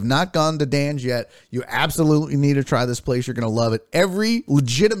deckhead and you have not gone to Dan's yet, you absolutely need to try this place. You're going to love it.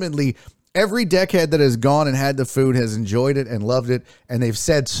 Every deckhead that has gone and had the food has enjoyed it and loved it, and they've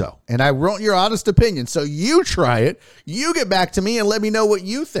said so. And I want your honest opinion. So you try it. You get back to me and let me know what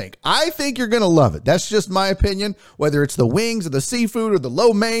you think. I think you're going to love it. That's just my opinion, whether it's the wings or the seafood or the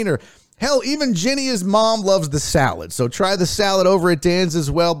lo mein or hell, even Jenny's mom loves the salad. So try the salad over at Dan's as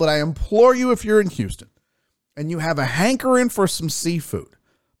well. But I implore you, if you're in Houston and you have a hankering for some seafood,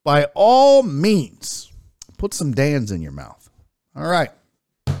 by all means, put some Dan's in your mouth. All right.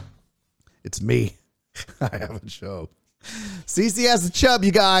 It's me. I have a chub. CC has a chub,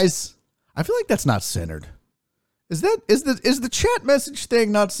 you guys. I feel like that's not centered. Is the chat message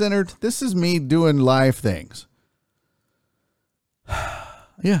thing not centered? This is me doing live things.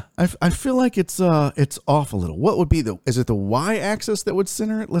 Yeah, I feel like it's off a little. What would be is it the Y axis that would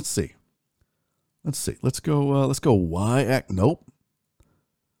center it? Let's see. Let's go Y axis. Nope.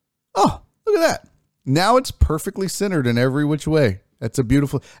 Oh, look at that. Now it's perfectly centered in every which way. That's a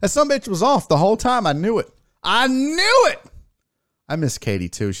beautiful... That sumbitch was off the whole time. I knew it. I knew it. I miss Katie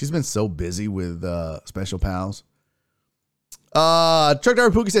too. She's been so busy with Special Pals. Truck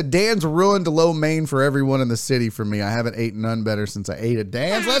Driver Pookie said, Dan's ruined lo mein for everyone in the city for me. I haven't ate none better since I ate at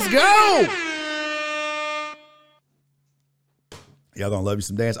Dan's. Let's go. Y'all gonna love you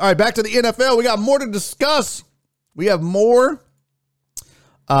some Dan's. All right, back to the NFL. We got more to discuss. We have more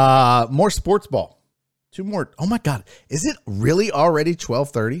sports ball. 2 more. Oh my God. Is it really already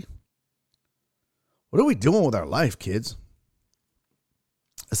 12:30? What are we doing with our life, kids?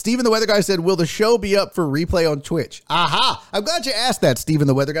 Steven the Weather Guy said, will the show be up for replay on Twitch? Aha! I'm glad you asked that, Steven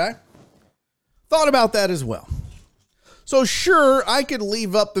the Weather Guy. Thought about that as well. So sure, I could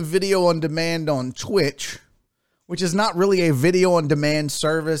leave up the video on demand on Twitch, which is not really a video on demand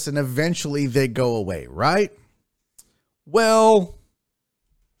service, and eventually they go away, right? Well,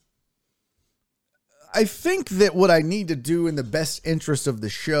 I think that what I need to do in the best interest of the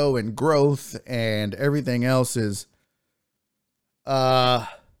show and growth and everything else is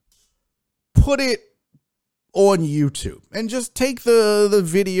put it on YouTube and just take the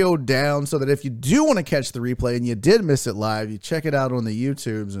video down so that if you do want to catch the replay and you did miss it live, you check it out on the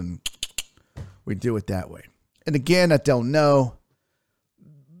YouTubes and we do it that way. And again, I don't know.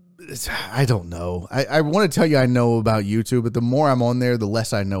 I don't know. I want to tell you I know about YouTube, but the more I'm on there, the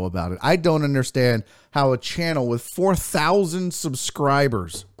less I know about it. I don't understand how a channel with 4,000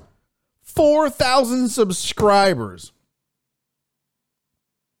 subscribers, 4,000 subscribers,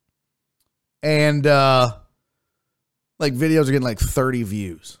 and like videos are getting like 30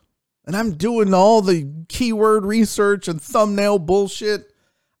 views. And I'm doing all the keyword research and thumbnail bullshit.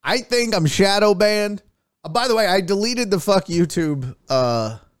 I think I'm shadow banned. By the way, I deleted the fuck YouTube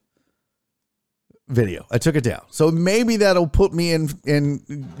video. I took it down. So maybe that'll put me in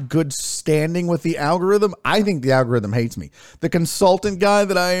good standing with the algorithm. I think the algorithm hates me. The consultant guy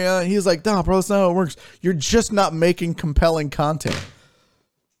that he's like, nah, bro, that's not how it works. You're just not making compelling content.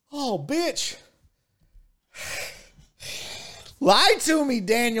 Oh, bitch. Lie to me,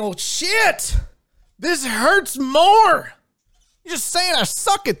 Daniel. Shit. This hurts more. You're just saying I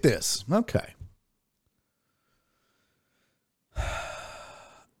suck at this. Okay.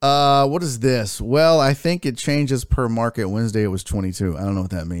 What is this? Well, I think it changes per market. Wednesday it was 22. I don't know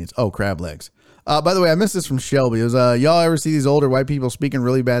what that means. Oh, crab legs. By the way, I missed this from Shelby. It was, y'all ever see these older white people speaking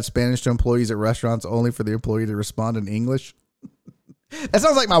really bad Spanish to employees at restaurants only for the employee to respond in English? That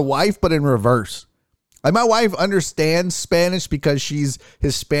sounds like my wife, but in reverse. Like my wife understands Spanish because she's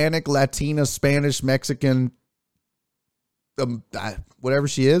Hispanic, Latina, Spanish, Mexican, whatever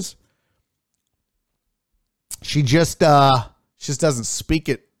she is. She just doesn't speak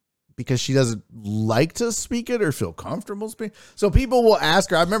it because she doesn't like to speak it or feel comfortable speaking. So people will ask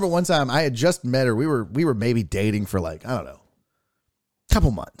her. I remember one time I had just met her. We were maybe dating for like, I don't know, a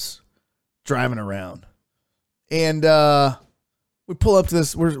couple months, driving around. And we pull up to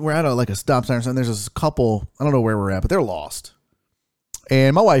this. We're at a stop sign or something. There's this couple. I don't know where we're at, but they're lost.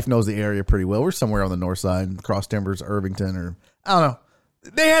 And my wife knows the area pretty well. We're somewhere on the north side, Cross Timbers, Irvington, or I don't know.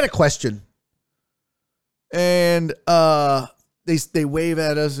 They had a question. And they wave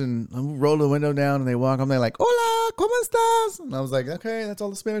at us and roll the window down and they walk on. They're like, hola, ¿cómo estás? And I was like, okay, that's all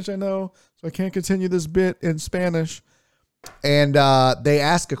the Spanish I know. So I can't continue this bit in Spanish. And they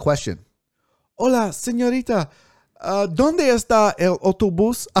ask a question. Hola, señorita. ¿Dónde está el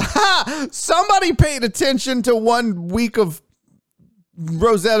autobús? Aha! Somebody paid attention to 1 week of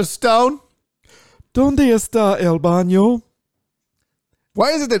Rosetta Stone. ¿Dónde está el baño?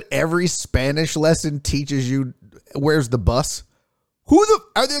 Why is it that every Spanish lesson teaches you where's the bus?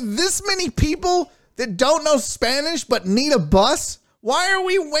 Are there this many people that don't know Spanish but need a bus? Why are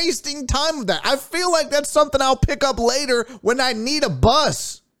we wasting time with that? I feel like that's something I'll pick up later when I need a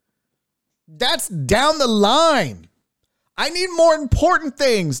bus. That's down the line. I need more important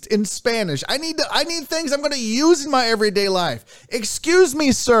things in Spanish. I need things I'm going to use in my everyday life. Excuse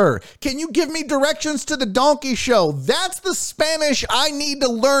me, sir. Can you give me directions to the donkey show? That's the Spanish I need to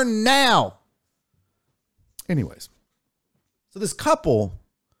learn now. Anyways, so this couple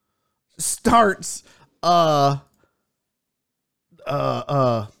starts they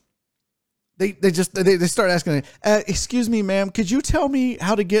start asking, excuse me, ma'am, could you tell me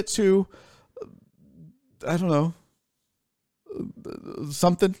how to get to, I don't know,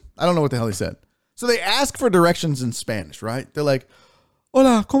 something? I don't know what the hell he said. So they ask for directions in Spanish, right? They're like,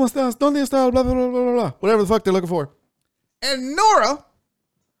 hola, ¿cómo estás? ¿Dónde está? Blah, blah, blah, blah, blah. Whatever the fuck they're looking for. And Nora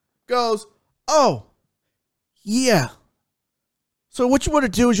goes, oh, yeah. So what you want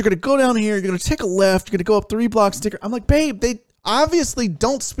to do is you're going to go down here. You're going to take a left. You're going to go up 3 blocks. I'm like, babe, they obviously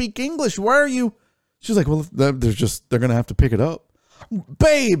don't speak English. Why are you? She's like, well, they're going to have to pick it up.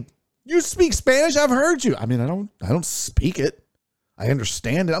 Babe, You speak Spanish? I've heard you. I mean, I don't speak it. I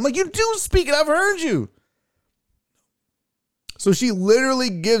understand it. I'm like, you do speak it. I've heard you. So she literally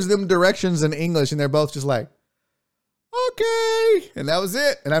gives them directions in English, and they're both just like, okay. And that was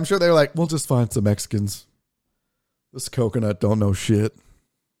it. And I'm sure they're like, we'll just find some Mexicans. This coconut don't know shit.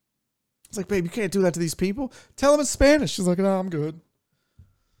 It's like, babe, you can't do that to these people. Tell them in Spanish. She's like, no, I'm good.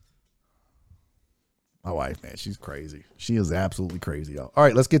 My wife, man, she's crazy. She is absolutely crazy, y'all. All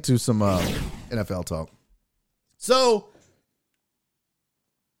right, let's get to some NFL talk. So,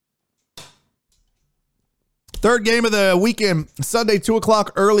 third game of the weekend, Sunday, 2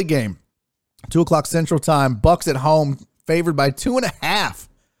 o'clock early game. 2 o'clock Central Time. Bucks at home, favored by 2.5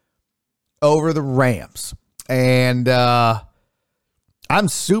 over the Rams. And I'm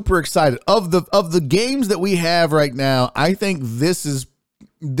super excited. Of the games that we have right now, I think this is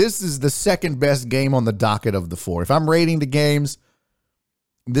the second best game on the docket of the four. If I'm rating the games,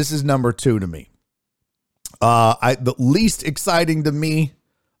 this is number 2 to me. The least exciting to me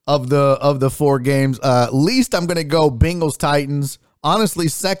of the 4 games. Least I'm going to go Bengals Titans. Honestly,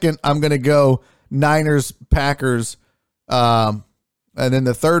 second I'm going to go Niners Packers. And then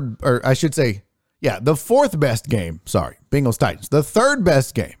the third, or I should say, the fourth best game. Sorry, Bengals Titans. The third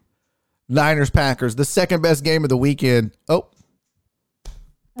best game, Niners Packers. The second best game of the weekend.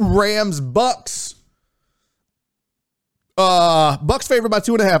 Rams Bucks. Bucks favored by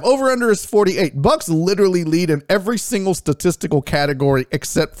 2.5. Over under is 48. Bucks literally lead in every single statistical category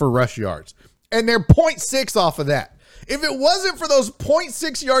except for rush yards, and they're 0.6 off of that. If it wasn't for those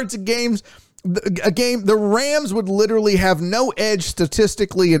 0.6 yards the Rams would literally have no edge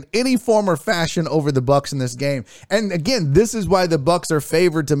statistically in any form or fashion over the Bucks in this game. And again, this is why the Bucks are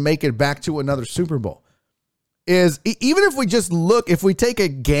favored to make it back to another Super Bowl. Is even if we just look, if we take a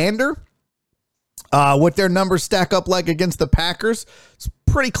gander, what their numbers stack up like against the Packers, it's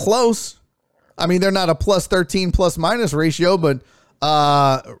pretty close. I mean, they're not a plus 13 plus minus ratio, but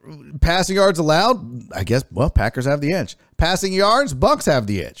passing yards allowed, I guess, Packers have the edge. Passing yards, Bucks have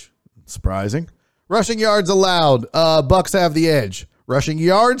the edge. Surprising. Rushing yards allowed, Bucks have the edge. Rushing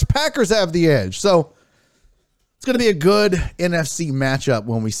yards, Packers have the edge. So it's going to be a good NFC matchup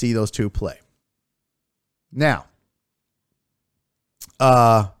when we see those two play. Now,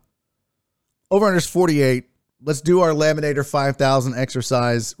 over under is 48. Let's do our Laminator 5,000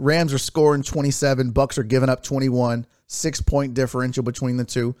 exercise. Rams are scoring 27. Bucks are giving up 21. 6-point differential between the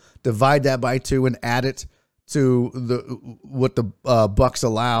two. Divide that by 2 and add it to what the Bucks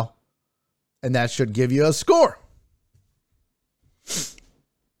allow. And that should give you a score.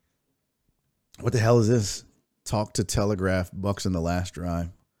 What the hell is this? Talk to Telegraph, Bucks in the last drive.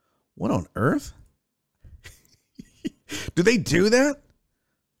 What on earth? Do they do that?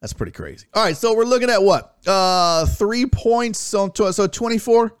 That's pretty crazy. All right, so we're looking at what? 3 points, so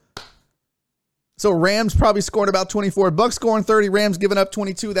 24. So Rams probably scored about 24. Bucks scoring 30. Rams giving up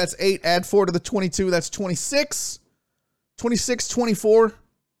 22. That's 8. Add 4 to the 22. That's 26. 26, 24.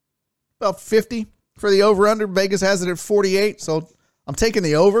 About 50 for the over-under. Vegas has it at 48. So I'm taking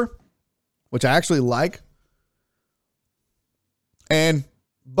the over, which I actually like. And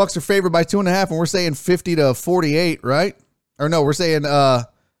Bucks are favored by 2.5, and we're saying 50 to 48, right? Or no, we're saying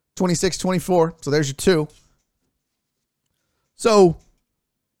 26, 24. So there's your 2. So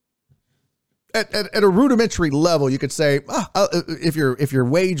at a rudimentary level, you could say, if you're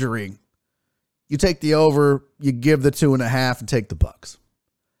wagering, you take the over, you give the 2.5, and take the Bucks.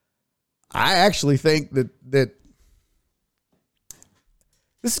 I actually think that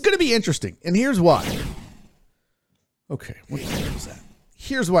this is going to be interesting, and here's why. Okay, what the hell is that?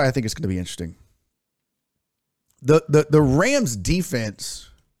 Here's why I think it's going to be interesting. The Rams defense,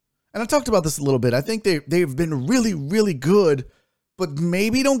 and I talked about this a little bit. I think they've been really, really good, but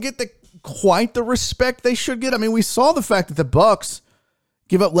maybe don't get quite the respect they should get. I mean, we saw the fact that the Bucks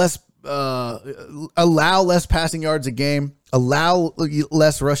give up less, allow less passing yards a game, allow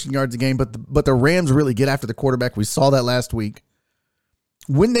less rushing yards a game, but the Rams really get after the quarterback. We saw that last week.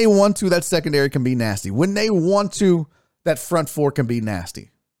 When they want to, that secondary can be nasty. When they want to, that front four can be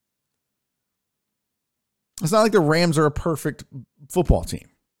nasty. It's not like the Rams are a perfect football team.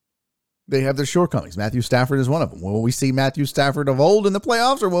 They have their shortcomings. Matthew Stafford is one of them. Will we see Matthew Stafford of old in the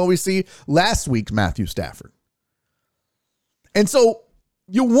playoffs, or will we see last week's Matthew Stafford? And so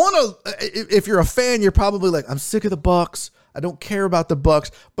you want to, if you're a fan, you're probably like, I'm sick of the Bucks. I don't care about the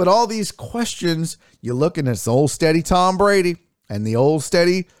Bucks. But all these questions, you're looking at this old steady Tom Brady and the old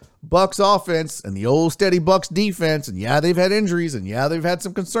steady Bucks offense and the old steady Bucks defense. And yeah, they've had injuries, and yeah, they've had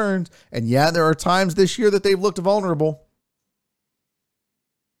some concerns. And yeah, there are times this year that they've looked vulnerable.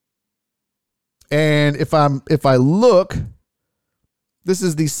 And if I look This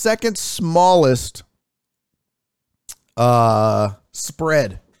is the second smallest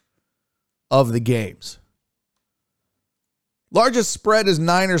spread of the games. Largest spread is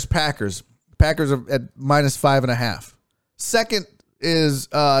Niners-Packers. Packers are at -5.5. Second is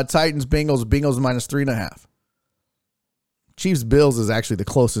Titans-Bengals. Bengals -3.5. Chiefs-Bills is actually the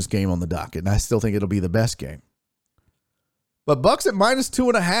closest game on the docket, and I still think it'll be the best game. But Bucks at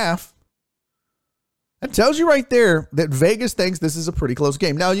 -2.5. That tells you right there that Vegas thinks this is a pretty close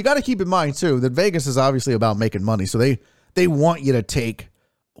game. Now, you got to keep in mind, too, that Vegas is obviously about making money. So they want you to take,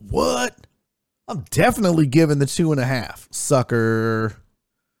 what? I'm definitely giving the 2.5. Sucker.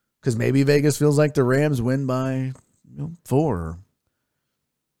 Because maybe Vegas feels like the Rams win by 4.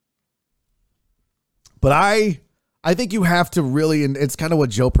 But I think you have to really, and it's kind of what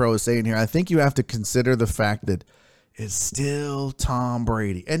Joe Pro is saying here, I think you have to consider the fact that it's still Tom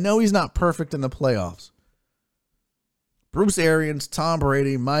Brady. And no, he's not perfect in the playoffs. Bruce Arians, Tom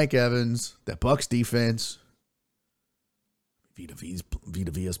Brady, Mike Evans, that Bucs defense. Vita Vea's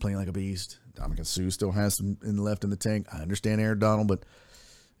playing like a beast. Dominican Sue still has some left in the tank. I understand Aaron Donald, but,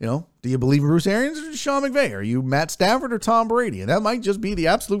 do you believe Bruce Arians or Sean McVay? Are you Matt Stafford or Tom Brady? And that might just be the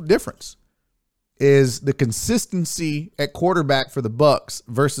absolute difference, is the consistency at quarterback for the Bucs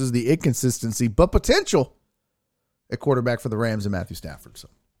versus the inconsistency, but potential at quarterback for the Rams and Matthew Stafford. So,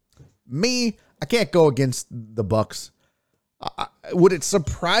 I can't go against the Bucs. Would it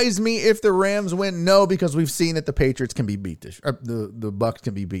surprise me if the Rams win? No, because we've seen that the Patriots can be beat this year. The Bucs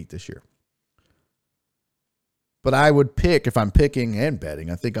can be beat this year. But I would pick, if I'm picking and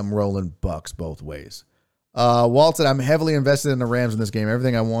betting, I think I'm rolling Bucs both ways. Walt said, I'm heavily invested in the Rams in this game.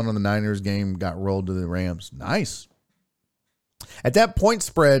 Everything I won on the Niners game got rolled to the Rams. Nice. At that point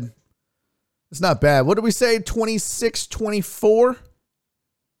spread, it's not bad. What did we say? 26-24?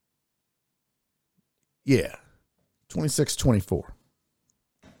 Yeah. 26-24.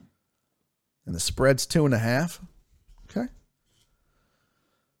 And the spread's 2.5. Okay.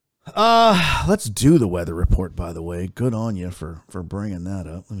 Let's do the weather report, by the way. Good on you for bringing that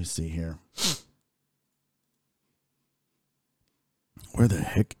up. Let me see here. Where the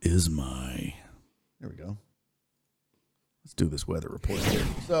heck is my... There we go. Let's do this weather report here.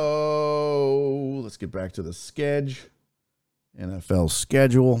 So, let's get back to the schedule. NFL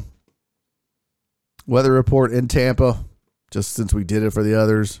schedule. Weather report in Tampa, just since we did it for the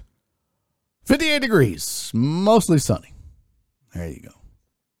others. 58 degrees, mostly sunny. There you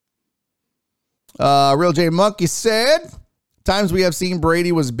go. Real J Monkey said, times we have seen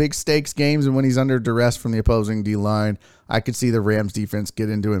Brady was big stakes games, and when he's under duress from the opposing D-line, I could see the Rams defense get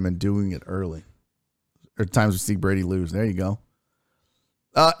into him and doing it early. Or times we see Brady lose. There you go.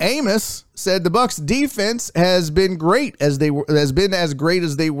 Amos said the Bucs defense has been great as great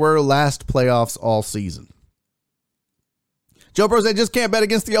as they were last playoffs all season. Joe Pro said just can't bet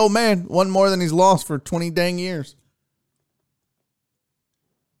against the old man. One more than he's lost for 20 dang years.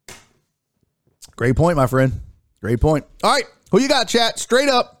 Great point, my friend. Great point. All right, who you got, chat? Straight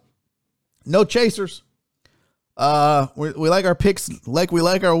up. No chasers. We like our picks like we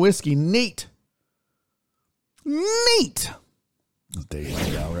like our whiskey. Neat.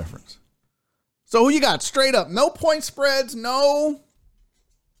 Dave Gal reference. So who you got? Straight up. No point spreads. No.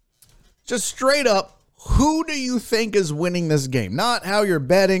 Just straight up. Who do you think is winning this game? Not how you're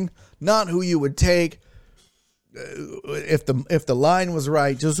betting. Not who you would take. If the line was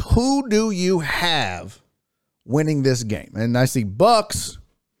right. Just who do you have winning this game? And I see Bucks.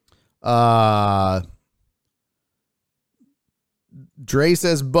 Dre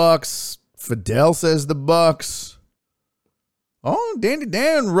says Bucks. Fidel says the Bucks. Oh, Dandy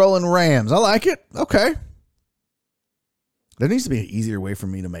Dan rolling Rams. I like it. Okay. There needs to be an easier way for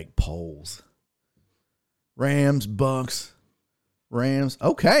me to make polls. Rams, Bucks, Rams.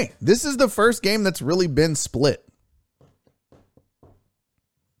 Okay. This is the first game that's really been split.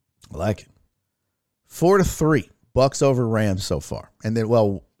 I like it. 4-3. Bucks over Rams so far. And then,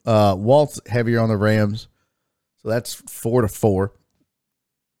 Walt's heavier on the Rams. So that's 4-4.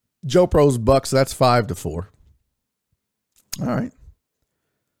 Joe Pro's Bucks, so that's 5-4. All right.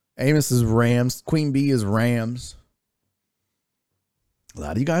 Amos is Rams. Queen Bee is Rams. A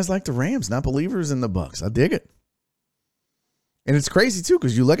lot of you guys like the Rams, not believers in the Bucks. I dig it. And it's crazy, too,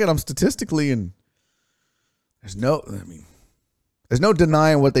 because you look at them statistically, and there's no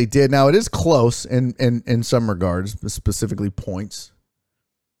denying what they did. Now, it is close in some regards, specifically points.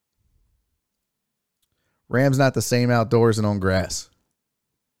 Rams not the same outdoors and on grass.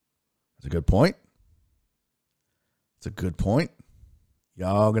 That's a good point. It's a good point.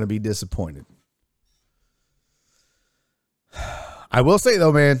 Y'all going to be disappointed. I will say,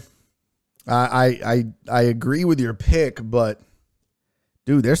 though, man, I agree with your pick, but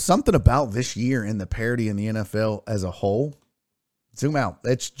Dude, there's something about this year in the parity in the NFL as a whole. Zoom out.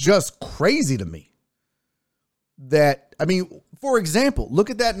 It's just crazy to me. For example, look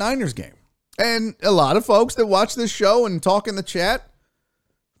at that Niners game. And a lot of folks that watch this show and talk in the chat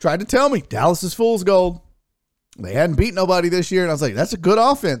tried to tell me Dallas is fool's gold. They hadn't beat nobody this year. And I was like, that's a good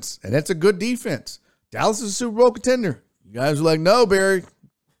offense. And that's a good defense. Dallas is a Super Bowl contender. You guys were like, no, Barry.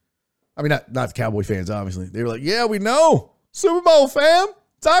 I mean, not the Cowboy fans, obviously. They were like, yeah, we know. Super Bowl, fam.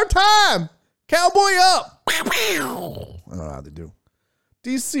 It's our time. Cowboy up. I don't know how they do.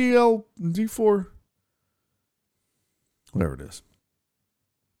 DCL, D4. Whatever it is.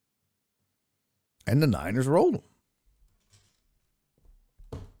 And the Niners rolled them.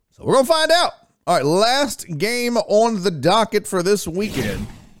 So we're going to find out. All right, last game on the docket for this weekend.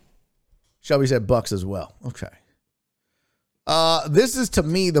 Shelby said Bucks as well. Okay. This is, to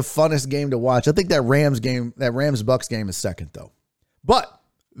me, the funnest game to watch. I think that Rams-Bucks game is second, though. But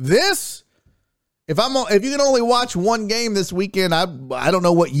this, if you can only watch one game this weekend, I don't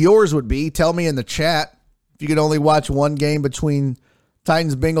know what yours would be. Tell me in the chat. If you could only watch one game between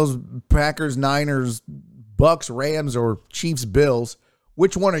Titans, Bengals, Packers, Niners, Bucks, Rams, or Chiefs, Bills,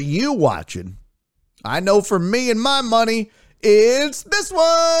 which one are you watching? I know for me and my money, it's this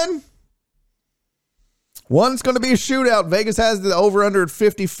one. One's going to be a shootout. Vegas has the over-under at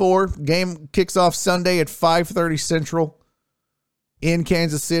 54. Game kicks off Sunday at 5:30 Central in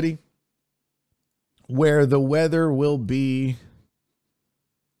Kansas City, where the weather will be,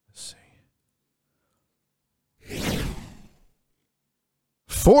 let's see,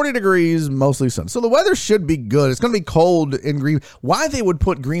 40 degrees, mostly sun. So the weather should be good. It's going to be cold in Green Bay. Why they would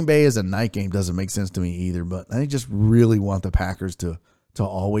put Green Bay as a night game doesn't make sense to me either, but I just really want the Packers to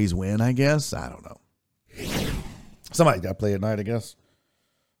always win, I guess. I don't know. Somebody got to play at night, I guess.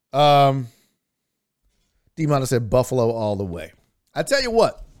 D-Mona said Buffalo all the way. I tell you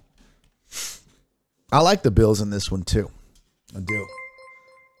what, I like the Bills in this one too. I do.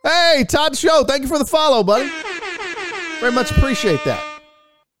 Hey, Todd Show, thank you for the follow, buddy. Very much appreciate that.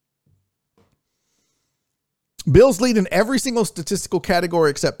 Bills lead in every single statistical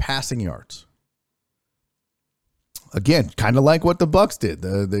category except passing yards. Again, kind of like what the Bucks did.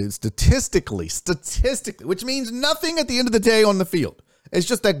 The statistically, which means nothing at the end of the day on the field. It's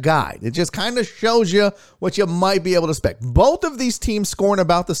just a guide. It just kind of shows you what you might be able to expect. Both of these teams scoring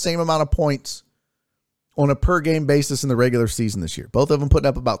about the same amount of points on a per game basis in the regular season this year. Both of them putting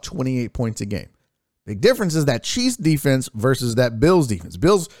up about 28 points a game. Big difference is that Chiefs defense versus that Bills defense.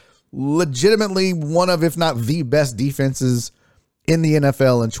 Bills legitimately one of, if not the best defenses in the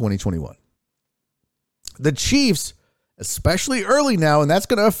NFL in 2021. The Chiefs, especially early now, and that's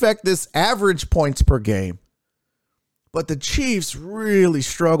going to affect this average points per game. But the Chiefs really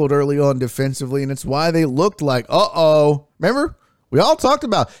struggled early on defensively, and it's why they looked like, remember? We all talked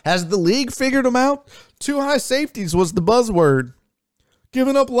about, has the league figured them out? Too high safeties was the buzzword.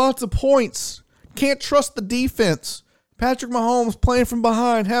 Giving up lots of points. Can't trust the defense. Patrick Mahomes playing from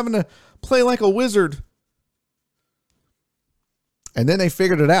behind, having to play like a wizard. And then they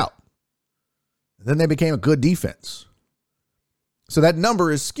figured it out. And then they became a good defense. So that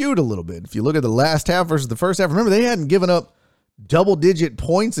number is skewed a little bit. If you look at the last half versus the first half, remember they hadn't given up double-digit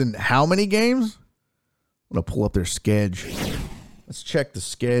points in how many games? I'm going to pull up their schedule. Let's check the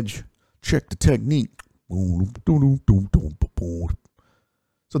schedule. Check the technique.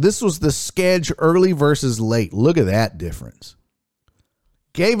 So this was the schedule early versus late. Look at that difference.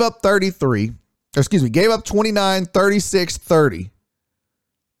 Gave up 29, 36, 30.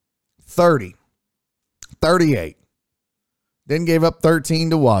 30. 38. Then gave up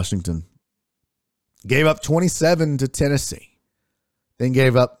 13 to Washington. Gave up 27 to Tennessee. Then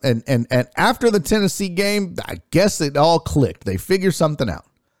gave up, and after the Tennessee game, I guess it all clicked. They figured something out.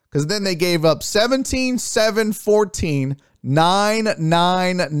 Because then they gave up 17, 7, 14, 9,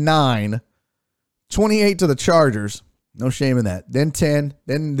 9, 9, 28 to the Chargers. No shame in that. Then 10.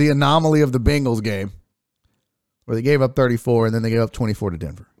 Then the anomaly of the Bengals game, where they gave up 34, and then they gave up 24 to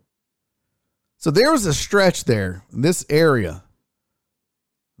Denver. So there was a stretch there, this area,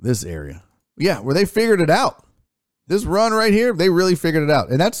 where they figured it out. This run right here, they really figured it out.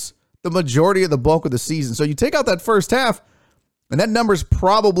 And that's the majority of the bulk of the season. So you take out that first half, and that number's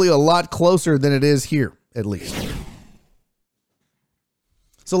probably a lot closer than it is here, at least.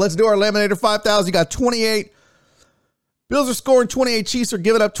 So let's do our Laminator 5,000. You got 28. Bills are scoring 28. Chiefs are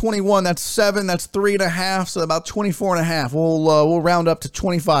giving up 21. That's 7. That's 3.5. So about 24.5. We'll round up to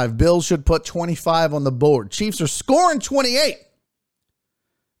 25. Bills should put 25 on the board. Chiefs are scoring 28.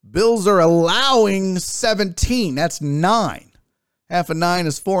 Bills are allowing 17. That's 9. Half of 9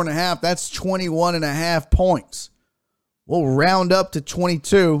 is 4.5. That's 21.5 points. We'll round up to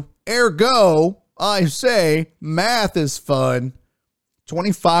 22. Ergo, I say math is fun.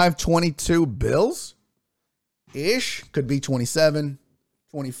 25-22 Bills? Ish. Could be 27,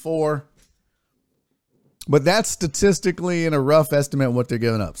 24. But that's statistically in a rough estimate what they're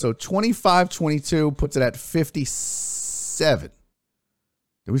giving up. So 25-22 puts it at 57.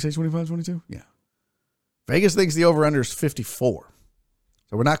 Did we say 25-22? Yeah. Vegas thinks the over-under is 54.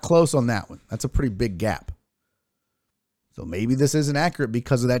 So we're not close on that one. That's a pretty big gap. So maybe this isn't accurate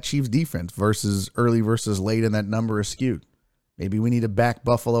because of that Chiefs defense versus early versus late, and that number is skewed. Maybe we need to back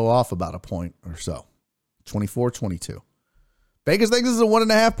Buffalo off about a point or so. 24-22. Vegas thinks this is a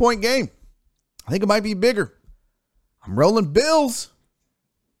 1.5 point game. I think it might be bigger. I'm rolling Bills.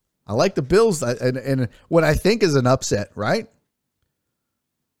 I like the Bills and what I think is an upset, right?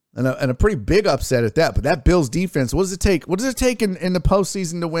 And a pretty big upset at that. But that Bills defense, what does it take? What does it take in the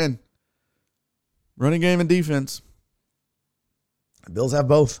postseason to win? Running game and defense. The Bills have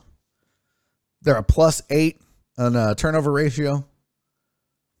both. They're a +8 on a turnover ratio.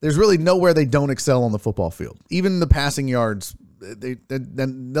 There's really nowhere they don't excel on the football field. Even the passing yards,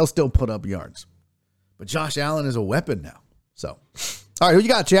 they'll still put up yards. But Josh Allen is a weapon now. So, all right, who you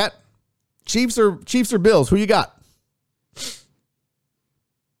got, chat? Chiefs or Bills? Who you got?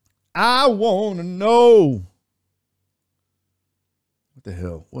 I want to know. What the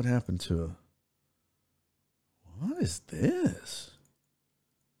hell? What happened to... What is this?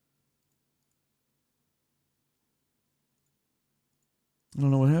 I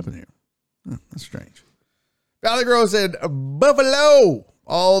don't know what happened here. Huh, that's strange. Valley Grove said, Buffalo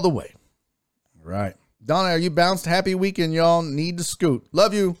all the way. All right. Donna, are you bounced? Happy weekend, y'all. Need to scoot.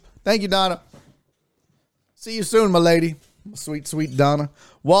 Love you. Thank you, Donna. See you soon, my lady. Sweet, sweet Donna.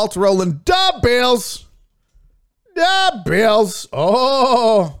 Walt's rolling. Da Bills. Da Bills.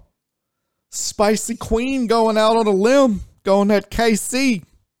 Oh. Spicy Queen going out on a limb. Going at KC.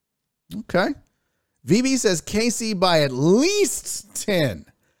 Okay. VB says KC by at least 10.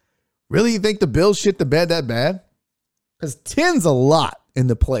 Really, you think the Bills shit the bed that bad? Because 10's a lot in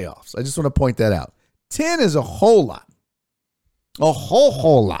the playoffs. I just want to point that out. 10 is a whole lot. A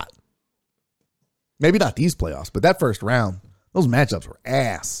whole lot. Maybe not these playoffs, but that first round, those matchups were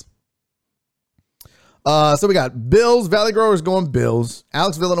ass. So we got Bills. Valley Growers going Bills.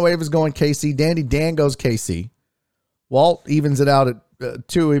 Alex Villanueva is going KC. Dandy Dan goes KC. Walt evens it out at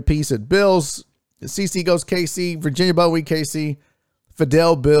 2 apiece at Bills. CC goes KC. Virginia Bowie KC.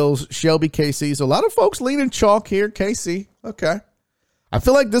 Fidel Bills. Shelby KC. So a lot of folks leaning chalk here. KC. Okay. I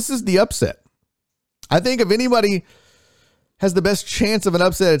feel like this is the upset. I think if anybody has the best chance of an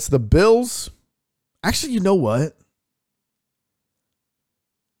upset, it's the Bills. Actually, you know what?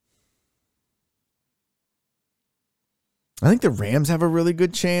 I think the Rams have a really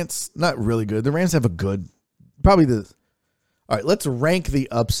good chance. Not really good. The Rams have a good, probably the. All right, let's rank the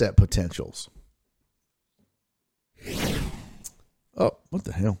upset potentials. Oh, what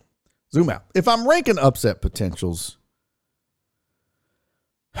the hell? Zoom out. If I'm ranking upset potentials,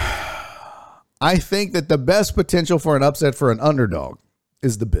 I think that the best potential for an upset for an underdog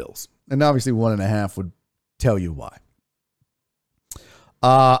is the Bills. And obviously 1.5 would tell you why.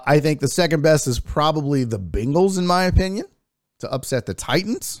 I think the second best is probably the Bengals, in my opinion, to upset the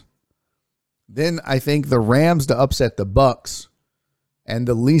Titans. Then I think the Rams to upset the Bucks. And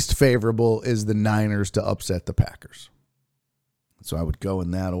the least favorable is the Niners to upset the Packers. So I would go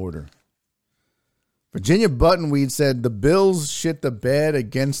in that order. Virginia Buttonweed said the Bills shit the bed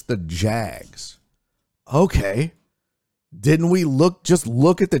against the Jags. Okay. Didn't we look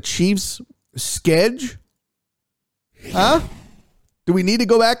at the Chiefs' schedule? Huh? Do we need to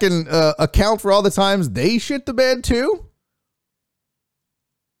go back and account for all the times they shit the bed too?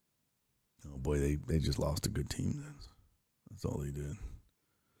 Oh boy, they just lost a good team. That's all they did.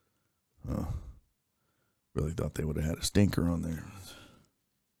 Oh, really thought they would have had a stinker on there.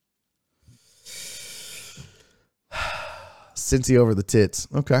 Cincy over the tits.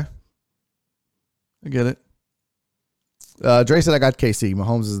 Okay. I get it. Dre said I got KC.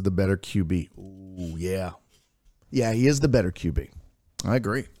 Mahomes is the better QB. Ooh, yeah. Yeah, he is the better QB. I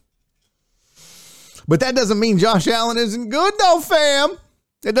agree. But that doesn't mean Josh Allen isn't good, though, fam.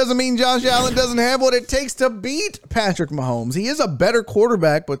 It doesn't mean Josh Allen doesn't have what it takes to beat Patrick Mahomes. He is a better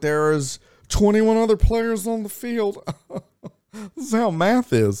quarterback, but there is 21 other players on the field. This is how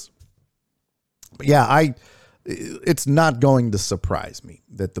math is. But yeah, it's not going to surprise me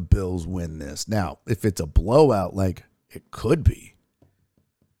that the Bills win this. Now, if it's a blowout like it could be,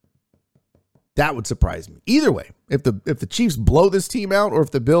 that would surprise me. Either way, if the Chiefs blow this team out or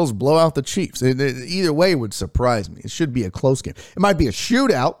if the Bills blow out the Chiefs, either way would surprise me. It should be a close game. It might be a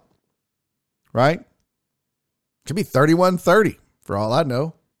shootout, right? Could be 31-30 for all I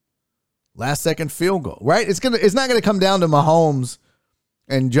know. Last second field goal, right? It's not gonna come down to Mahomes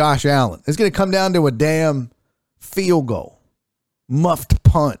and Josh Allen. It's gonna come down to a damn field goal, muffed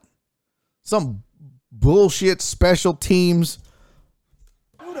punt, some bullshit special teams.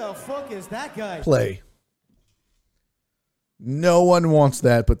 Who the fuck is that guy? Play. No one wants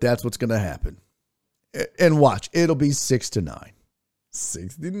that, but that's what's gonna happen. And watch, it'll be 6-9.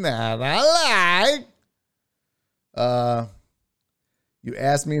 6-9. I like. You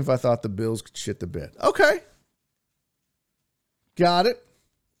asked me if I thought the Bills could shit the bed. Okay. Got it.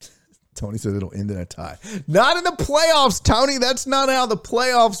 Tony says it'll end in a tie. Not in the playoffs, Tony. That's not how the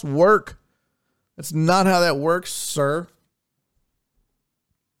playoffs work. That's not how that works, sir.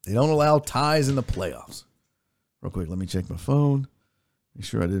 They don't allow ties in the playoffs. Real quick, let me check my phone. Make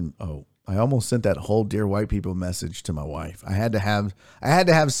sure I didn't. Oh, I almost sent that whole Dear White People message to my wife. I had to have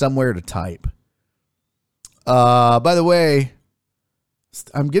somewhere to type. By the way,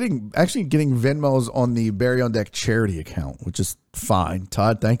 I'm getting Venmos on the Barry on Deck charity account, which is fine.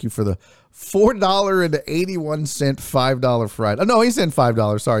 Todd, thank you for the $4.81 $5 Friday. Oh, no, he sent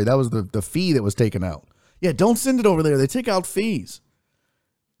 $5. Sorry, that was the fee that was taken out. Yeah, don't send it over there. They take out fees.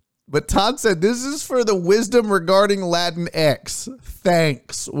 But Todd said, this is for the wisdom regarding Latin X.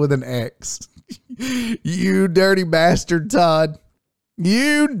 Thanks with an X. You dirty bastard, Todd.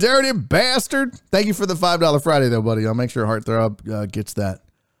 You dirty bastard. Thank you for the $5 Friday, though, buddy. I'll make sure Heartthrob gets that.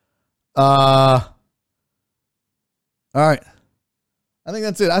 All right. I think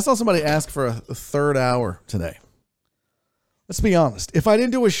that's it. I saw somebody ask for a third hour today. Let's be honest. If I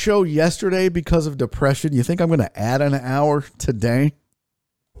didn't do a show yesterday because of depression, you think I'm going to add an hour today?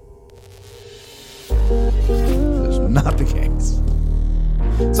 That's not the case.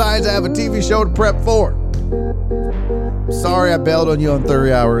 Besides, I have a TV show to prep for. Sorry I bailed on you on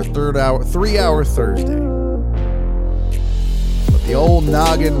 3 hour Thursday. But the old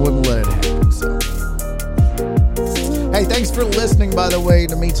noggin wouldn't let it happen. So. Hey, thanks for listening, by the way,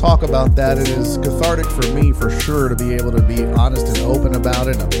 to me talk about that. It is cathartic for me, for sure, to be able to be honest and open about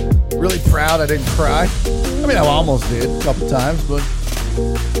it. I'm really proud I didn't cry. I mean, I almost did a couple times, but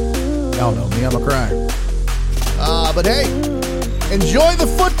y'all know me, I'm a crier. But hey, enjoy the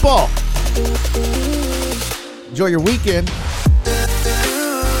football. Enjoy your weekend.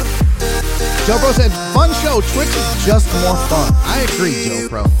 Joe Pro said, fun show. Twitch is just more fun. I agree, Joe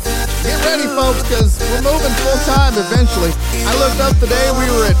Pro. Get ready, folks, because we're moving full time eventually. I looked up today, we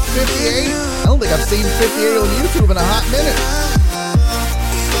were at 58. I don't think I've seen 58 on YouTube in a hot minute.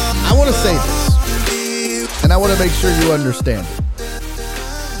 I want to say this, and I want to make sure you understand it.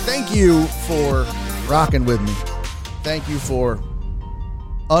 Thank you for rocking with me. Thank you for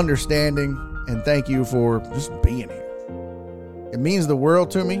understanding. And thank you for just being here. It means the world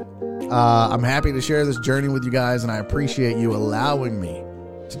to me. I'm happy to share this journey with you guys, and I appreciate you allowing me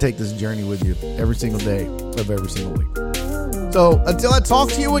to take this journey with you every single day of every single week. So until I talk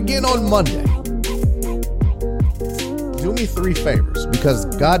to you again on Monday, do me 3 favors, because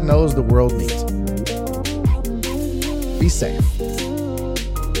God knows the world needs it. Be safe.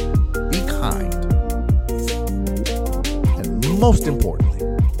 Be kind. And most importantly,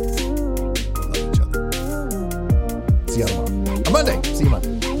 see you tomorrow. On Monday.